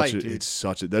 It's tight, dude.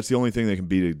 That's the only thing that can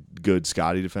beat a good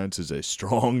Scotty defense is a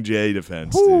strong J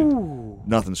defense, dude. Woo.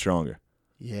 Nothing stronger.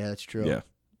 Yeah, that's true. Yeah.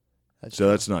 That's So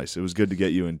true. that's nice. It was good to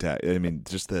get you intact. I mean,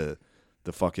 just the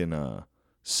fucking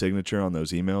signature on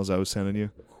those emails I was sending you.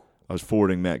 I was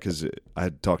forwarding that because I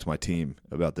had to talk to my team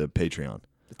about the Patreon,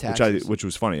 the taxes. which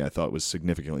was funny. I thought was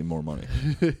significantly more money.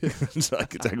 It's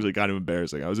actually kind of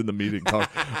embarrassing. I was in the meeting.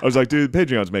 I was like, dude,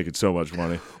 Patreon's making so much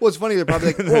money. Well, it's funny. They're probably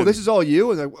like, "Oh, this is all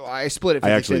you," and like, well, I split it. 50-50.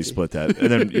 I actually split that, and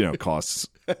then costs.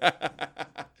 You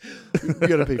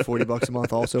gotta pay $40 a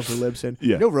month also for Libsyn.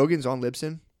 Yeah. You know Rogan's on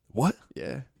Libsyn. What?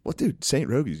 Yeah. What, dude? St.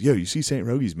 Rogies. Yo, you see St.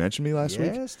 Rogies mention me last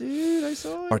week? Yes, dude. I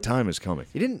saw it. Our time is coming.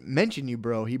 He didn't mention you,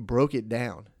 bro. He broke it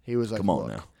down. He was like, Come on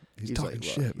 "Look." now. He's He's talking like,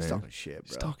 "Look." shit, man. He's talking shit, bro.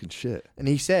 He's talking shit. And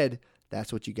he said,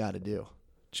 "That's what you got to do."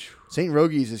 St.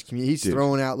 Rogies is he's Dude,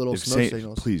 throwing out little smoke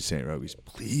signals. Please, St. Rogies.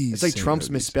 Please. It's like St. Trump's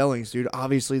Rogies. misspellings, dude.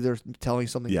 Obviously, they're telling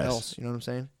something Yes. else. You know what I'm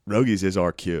saying? Rogies is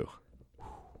our cue.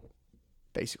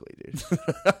 Basically, dude.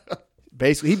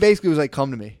 He basically was like,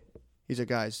 "Come to me." He's like,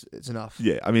 "Guys, it's enough."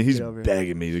 Yeah, I mean, he's Get over here.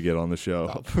 begging me to get on the show.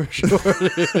 Oh, for sure.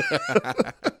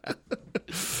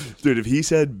 Dude, if he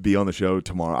said be on the show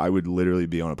tomorrow, I would literally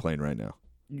be on a plane right now.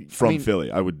 From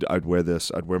Philly. I'd wear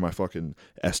this. I'd wear my fucking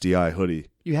SDI hoodie.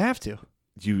 You have to.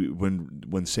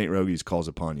 When St. Rogies calls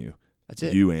upon you, That's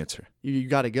it. you answer. You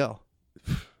got to go.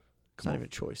 It's not on. even a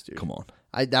choice, dude. Come on.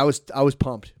 I was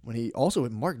pumped when he also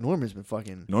Mark Norman's been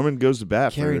fucking Norman goes to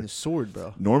bat carrying for the sword,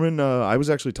 bro. Norman. I was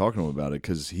actually talking to him about it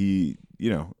because he,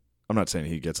 I'm not saying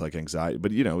he gets like anxiety,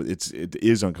 but it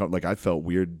is uncomfortable. Like I felt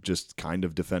weird just kind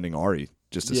of defending Ari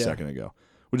just a second ago,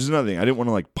 which is another thing. I didn't want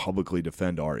to like publicly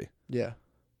defend Ari Yeah,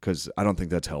 because I don't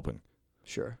think that's helping.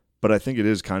 sure. But I think it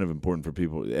is kind of important for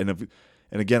people.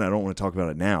 And again, I don't want to talk about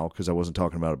it now because I wasn't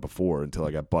talking about it before until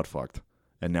I got butt fucked.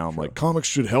 And now I'm like, comics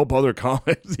should help other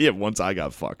comics. Yeah, once I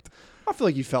got fucked. I feel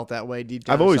like you felt that way deep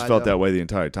down. I've always inside, felt though. that way the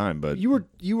entire time. But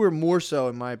You were more so,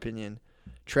 in my opinion,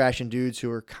 trashing dudes who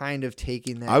were kind of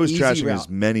taking that. I was easy trashing route. as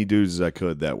many dudes as I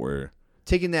could that were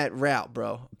taking that route,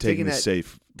 bro. taking the that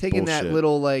safe taking bullshit. that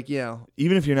little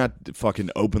Even if you're not fucking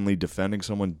openly defending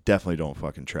someone, definitely don't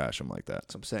fucking trash them like that.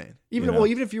 That's what I'm saying. Even know?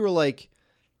 even if you were like,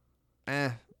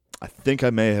 I think I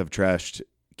may have trashed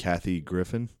Kathy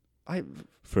Griffin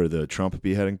for the Trump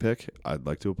beheading pick. I'd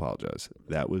like to apologize.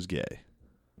 That was gay.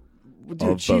 dude,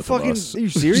 Of she both of fucking. us. Are you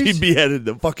serious? She beheaded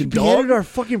the fucking dog. beheaded our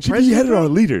fucking She president. beheaded bro? our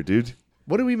leader, dude.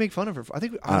 What did we make fun of her for? I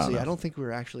think honestly, know. I don't think we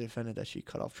were actually offended that she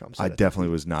cut off Trump's I head. definitely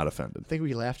was not offended. I think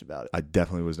we laughed about it. I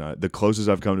definitely was not. The closest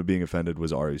I've come to being offended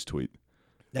was Ari's tweet.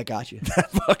 That got you.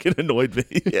 That fucking annoyed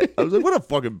me. Yeah. I was like, what a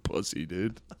fucking pussy,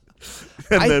 dude.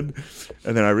 And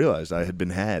then I realized I had been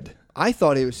had. I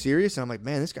thought he was serious, and I'm like,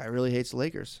 man, this guy really hates the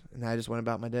Lakers. And I just went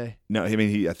about my day. No, I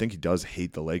mean, I think he does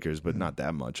hate the Lakers, but not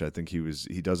that much. I think he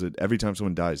does it every time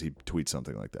someone dies. He tweets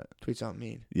something like that. Tweets out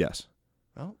mean. Yes.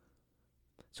 Well,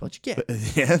 that's what you get.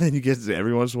 Yeah, then you get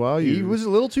every once in a while. He was a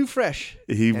little too fresh.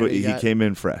 He got- came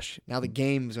in fresh. Now the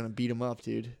game is going to beat him up,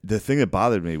 dude. The thing that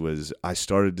bothered me was I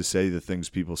started to say the things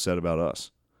people said about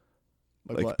us.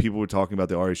 Like what? people were talking about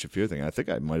the Ari Shaffir thing. I think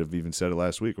I might have even said it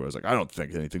last week where I was like, I don't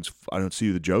don't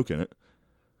see the joke in it.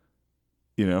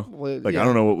 Well, Like, yeah. I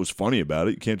don't know what was funny about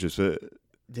it. You can't just say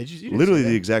Did you? didn't literally say the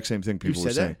that? exact same thing people were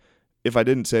said saying. that? If I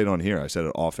didn't say it on here, I said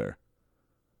it off air.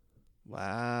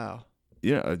 Wow.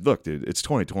 Yeah, look, dude, it's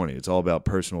 2020. It's all about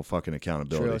personal fucking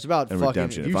accountability. True. It's about and fucking.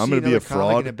 redemption. If, If you I'm see going to be a another comic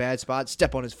fraud, in a bad spot,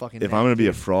 step on his fucking. if neck, I'm going to be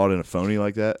a dude. fraud and a phony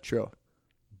like that, True.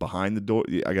 behind the door,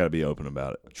 I got to be open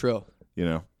about it. True.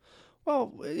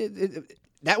 Well,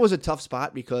 that was a tough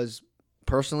spot because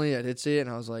personally, I did see it and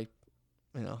I was like,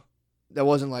 that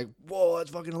wasn't like, whoa, that's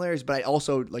fucking hilarious. But I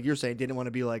also, like you're saying, didn't want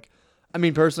to be like, I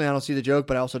mean, personally, I don't see the joke,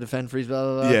 but I also defend freeze, blah,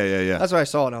 blah, blah. Yeah. That's what I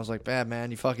saw, and I was like, bad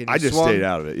man, you fucking. I just swung, stayed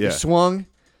out of it. Yeah. You swung.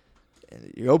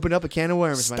 And you opened up a can of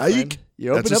worms, my Strike. friend.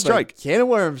 You opened That's a up strike. a can of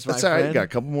worms, my That's all right. friend. You got a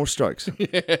couple more strikes.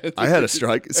 I had a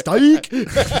strike. Strike.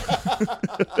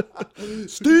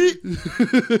 Strike.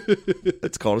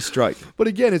 It's called a strike. But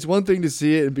again, it's one thing to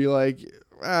see it and be like,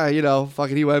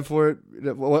 fucking he went for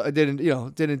it.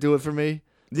 Didn't do it for me.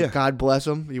 Yeah. God bless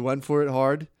him. He went for it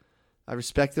hard. I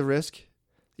respect the risk.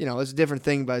 It's a different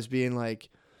thing by just being like,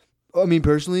 I mean,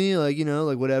 personally, like,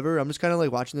 like whatever. I'm just kind of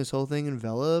like watching this whole thing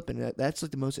envelop, and that's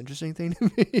like the most interesting thing to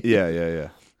me. Yeah.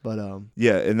 But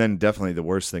Yeah, and then definitely the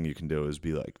worst thing you can do is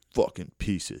be like, fucking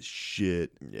piece of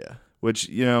shit. yeah.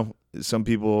 Which, some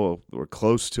people were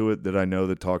close to it that I know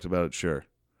that talked about it, sure.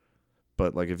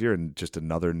 But, like, if you're just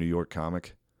another New York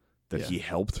comic that he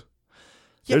helped,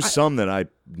 there's some that I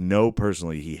know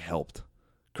personally he helped,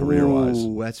 career-wise.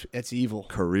 Ooh, that's evil.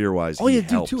 Career-wise, All he you have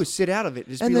to do, helped. too, is sit out of it.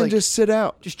 Just and be then like, just sit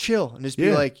out. just chill, and just be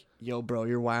Yeah. like, yo, bro,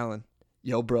 you're wildin'.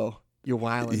 Yo, bro, you're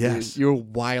wildin'. Yes. Dude. You're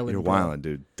wildin'. You're bro. wilding,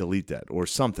 dude. Delete that or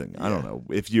something. I don't know.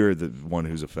 If you're the one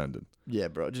who's offended, Yeah,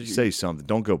 bro. Just say something.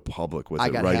 Don't go public with I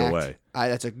it got right hacked. away.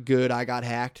 That's a good. I got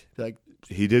hacked. Like,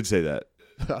 He did say that.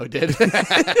 oh, did.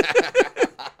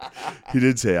 He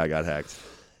did say I got hacked.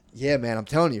 Yeah, man. I'm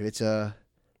telling you, it's Well,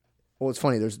 it's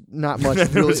funny. There's not much. There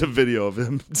really... was a video of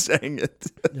him saying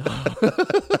it,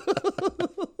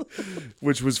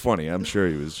 which was funny. I'm sure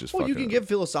he was just. Well, you fucking can get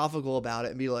philosophical about it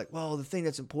and be like, well, the thing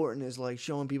that's important is like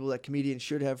showing people that comedians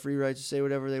should have free rights to say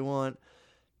whatever they want.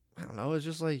 I don't know. It's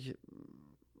just like,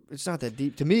 it's not that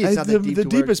deep. To me, it's not that deep. The to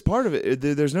deepest part of it,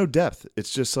 there's no depth.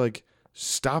 It's just like,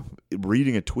 stop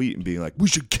reading a tweet and being like, we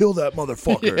should kill that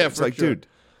motherfucker. Yeah, it's for like, sure. dude,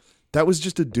 that was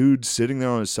just a dude sitting there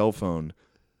on his cell phone,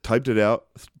 typed it out,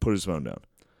 put his phone down.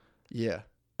 Yeah.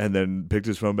 and then picked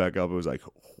his phone back up and was like,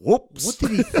 whoops. What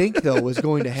did he think, though, was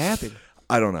going to happen?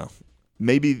 I don't know.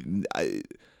 Maybe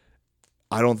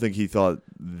I don't think he thought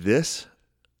this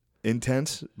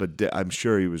intense, but I'm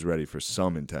sure he was ready for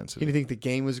some intensity. You think the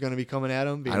game was going to be coming at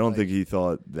him? I don't think he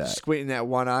thought that. Squinting that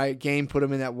one eye. Game put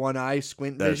him in that one eye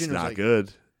squint vision. That's not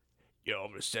good. Yo, I'm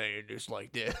going to say it just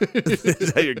like this.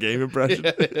 Is that your game impression?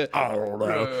 Yeah. I don't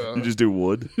know. You just do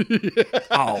Wood?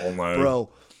 I don't know. Bro,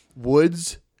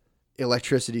 Wood's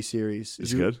Electricity series.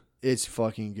 It's good? It's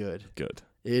fucking good. Good.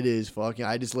 It is fucking.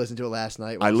 I just listened to it last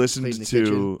night. I listened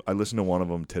to one of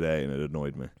them today, and it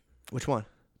annoyed me. Which one?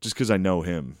 Just because I know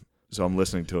him. So I'm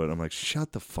listening to it. I'm like,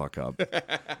 shut the fuck up.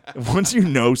 Once you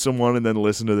know someone and then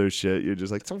listen to their shit, you're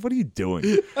just like, so what are you doing?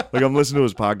 Like, I'm listening to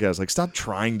his podcast. Like, stop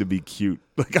trying to be cute.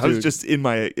 Like, I was just in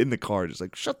the car, just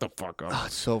like, shut the fuck up. Oh,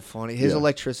 it's so funny. His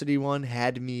Electricity one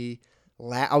had me.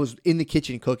 I was in the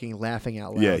kitchen cooking, laughing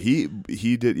out loud. Yeah, he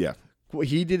did. Yeah,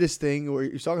 he did his thing where he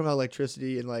was talking about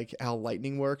electricity and like how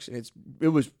lightning works, and it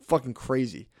was fucking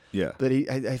crazy. Yeah, but he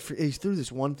threw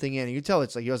this one thing in. And you could tell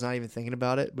it's like he was not even thinking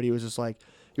about it, but he was just like.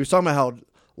 He was talking about how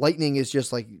lightning is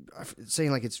just like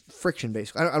saying like it's friction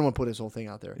basically. I don't want to put his whole thing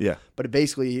out there. Yeah. But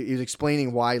basically he was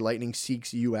explaining why lightning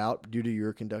seeks you out due to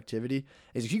your conductivity.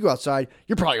 He's like, if you go outside,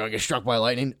 you're probably going to get struck by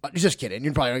lightning. Just kidding.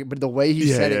 You're probably but the way he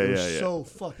said it was so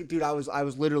fucking... Dude, I was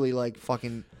literally like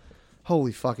fucking...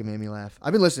 Holy fuck, it made me laugh.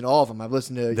 I've been listening to all of them. I've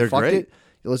listened to They're You Fucked great. It.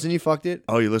 You listen to You Fucked It.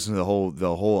 Oh, you listen to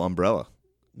the whole umbrella.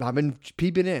 I've been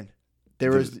peeping in.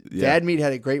 There was Dad Meat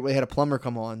had a great way. Had a plumber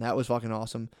come on. That was fucking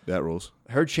awesome. That rules.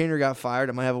 Heard Shaner got fired.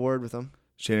 I might have a word with him.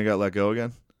 Shaner got let go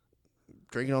again?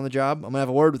 Drinking on the job. I'm gonna have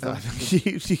a word with him.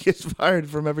 He gets fired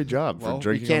from every job for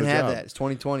drinking. You can't on the have job. that. It's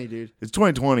 2020, dude. It's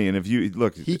 2020, and if you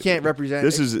look, he can't represent.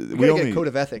 This is we only get a code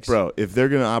of ethics, bro. If they're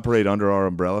gonna operate under our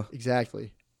umbrella,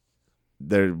 exactly.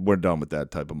 We're done with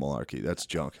that type of malarkey. That's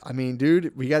junk. I mean,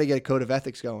 dude, we got to get a code of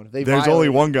ethics going. There's only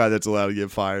one guy that's allowed to get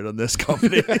fired on this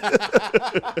company.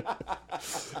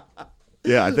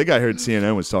 Yeah, I think I heard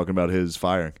CNN was talking about his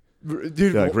firing.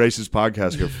 Dude, like racist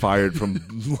podcaster fired from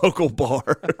local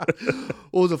bar.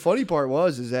 Well, the funny part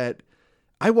is that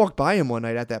I walked by him one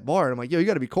night at that bar, and I'm like, yo, you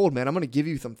got to be cold, man. I'm going to give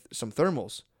you some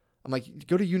thermals. I'm like,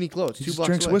 go to Uniqlo. It's he 2 just blocks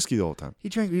drinks away. whiskey the whole time.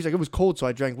 He's like, it was cold, so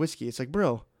I drank whiskey. It's like,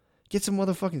 bro, get some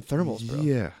motherfucking thermals, bro.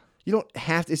 Yeah. You don't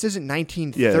have to. This isn't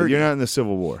 1930. Yeah, you're not in the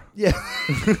Civil War. Yeah.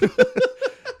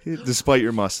 Despite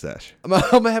your mustache. I'm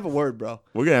going to have a word, bro.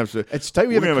 We're going to have to. It's tight.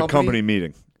 We're going to have a company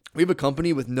meeting. We have a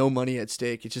company with no money at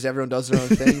stake. It's just everyone does their own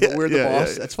thing, but we're the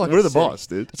boss. That's fucking We're the sick. boss,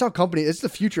 dude. That's how it's the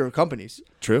future of companies.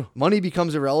 True. Money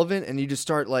becomes irrelevant, and you just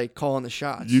start like calling the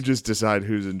shots. You just decide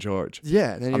who's in charge.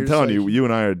 Yeah. And then I'm telling you, you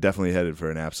and I are definitely headed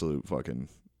for an absolute fucking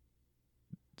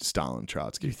Stalin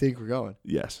Trotsky. You think we're going?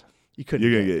 Yes. You couldn't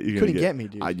get me,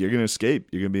 dude. You're gonna escape.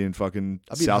 You're gonna be in fucking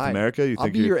South high. America.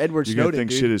 I'll be your Edward Snowden. Snowden. You're gonna think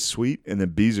dude. shit is sweet, and then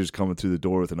Beezer's coming through the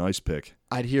door with an ice pick.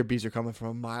 I'd hear Beezer coming from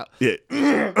a mile. Yeah.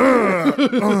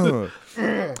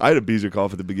 I had a Beezer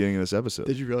cough at the beginning of this episode.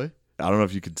 Did you really? I don't know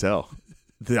if you could tell.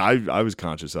 I was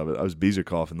conscious of it. I was Beezer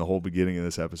coughing the whole beginning of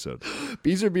this episode.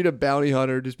 Beezer beat a bounty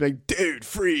hunter, just being, dude,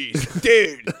 freeze,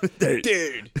 dude,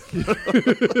 dude.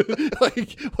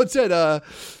 Like, what's that?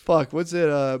 What's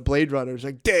it? Blade Runner. It's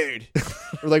like, dude.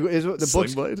 Or like, is it the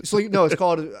Sling book? Blade? No, it's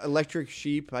called Electric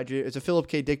Sheep. It's a Philip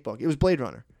K. Dick book. It was Blade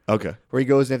Runner. Okay. Where he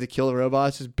goes and they have to kill the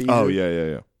robots. It's Beezer. Oh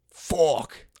yeah.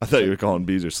 Fuck. I thought you were calling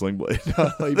Beezer Sling Blade.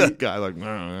 That guy like.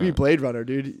 You mean Blade Runner,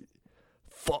 dude?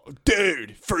 Fuck,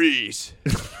 dude, freeze.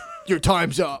 Your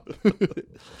time's up.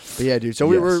 But yeah, dude. So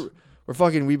we're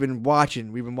fucking. We've been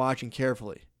watching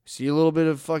carefully. See a little bit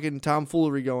of fucking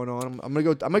tomfoolery going on. I'm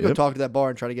gonna go talk to that bar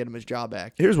and try to get him his job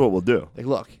back. Here's what we'll do. Like,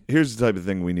 look. Here's the type of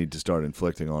thing we need to start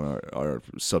inflicting on our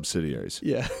subsidiaries.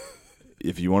 Yeah.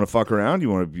 If you want to fuck around, you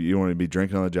want to be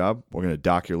drinking on the job, we're gonna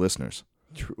dock your listeners.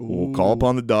 We'll call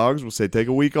upon the dogs. We'll say take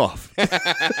a week off.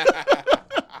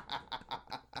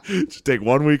 Just take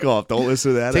 1 week off. Don't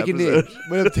listen to that episode.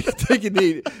 Take a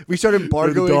knee. We started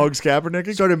embargoing. The dogs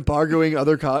Kaepernick. Start embargoing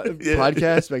other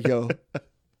podcasts. Like, yo,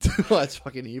 that's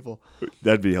fucking evil.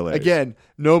 That'd be hilarious. Again,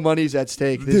 no money's at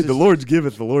stake. Dude, the Lord's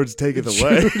giveth, the Lord's taketh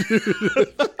away.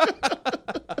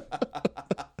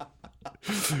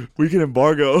 We can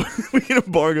embargo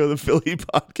the Philly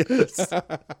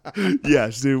podcast.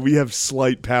 Yes, dude, we have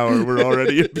slight power. We're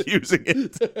already abusing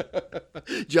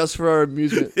it. Just for our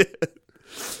amusement.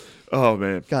 Oh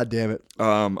man. God damn it.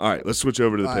 All right, let's switch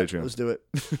over to the Patreon. Let's do it.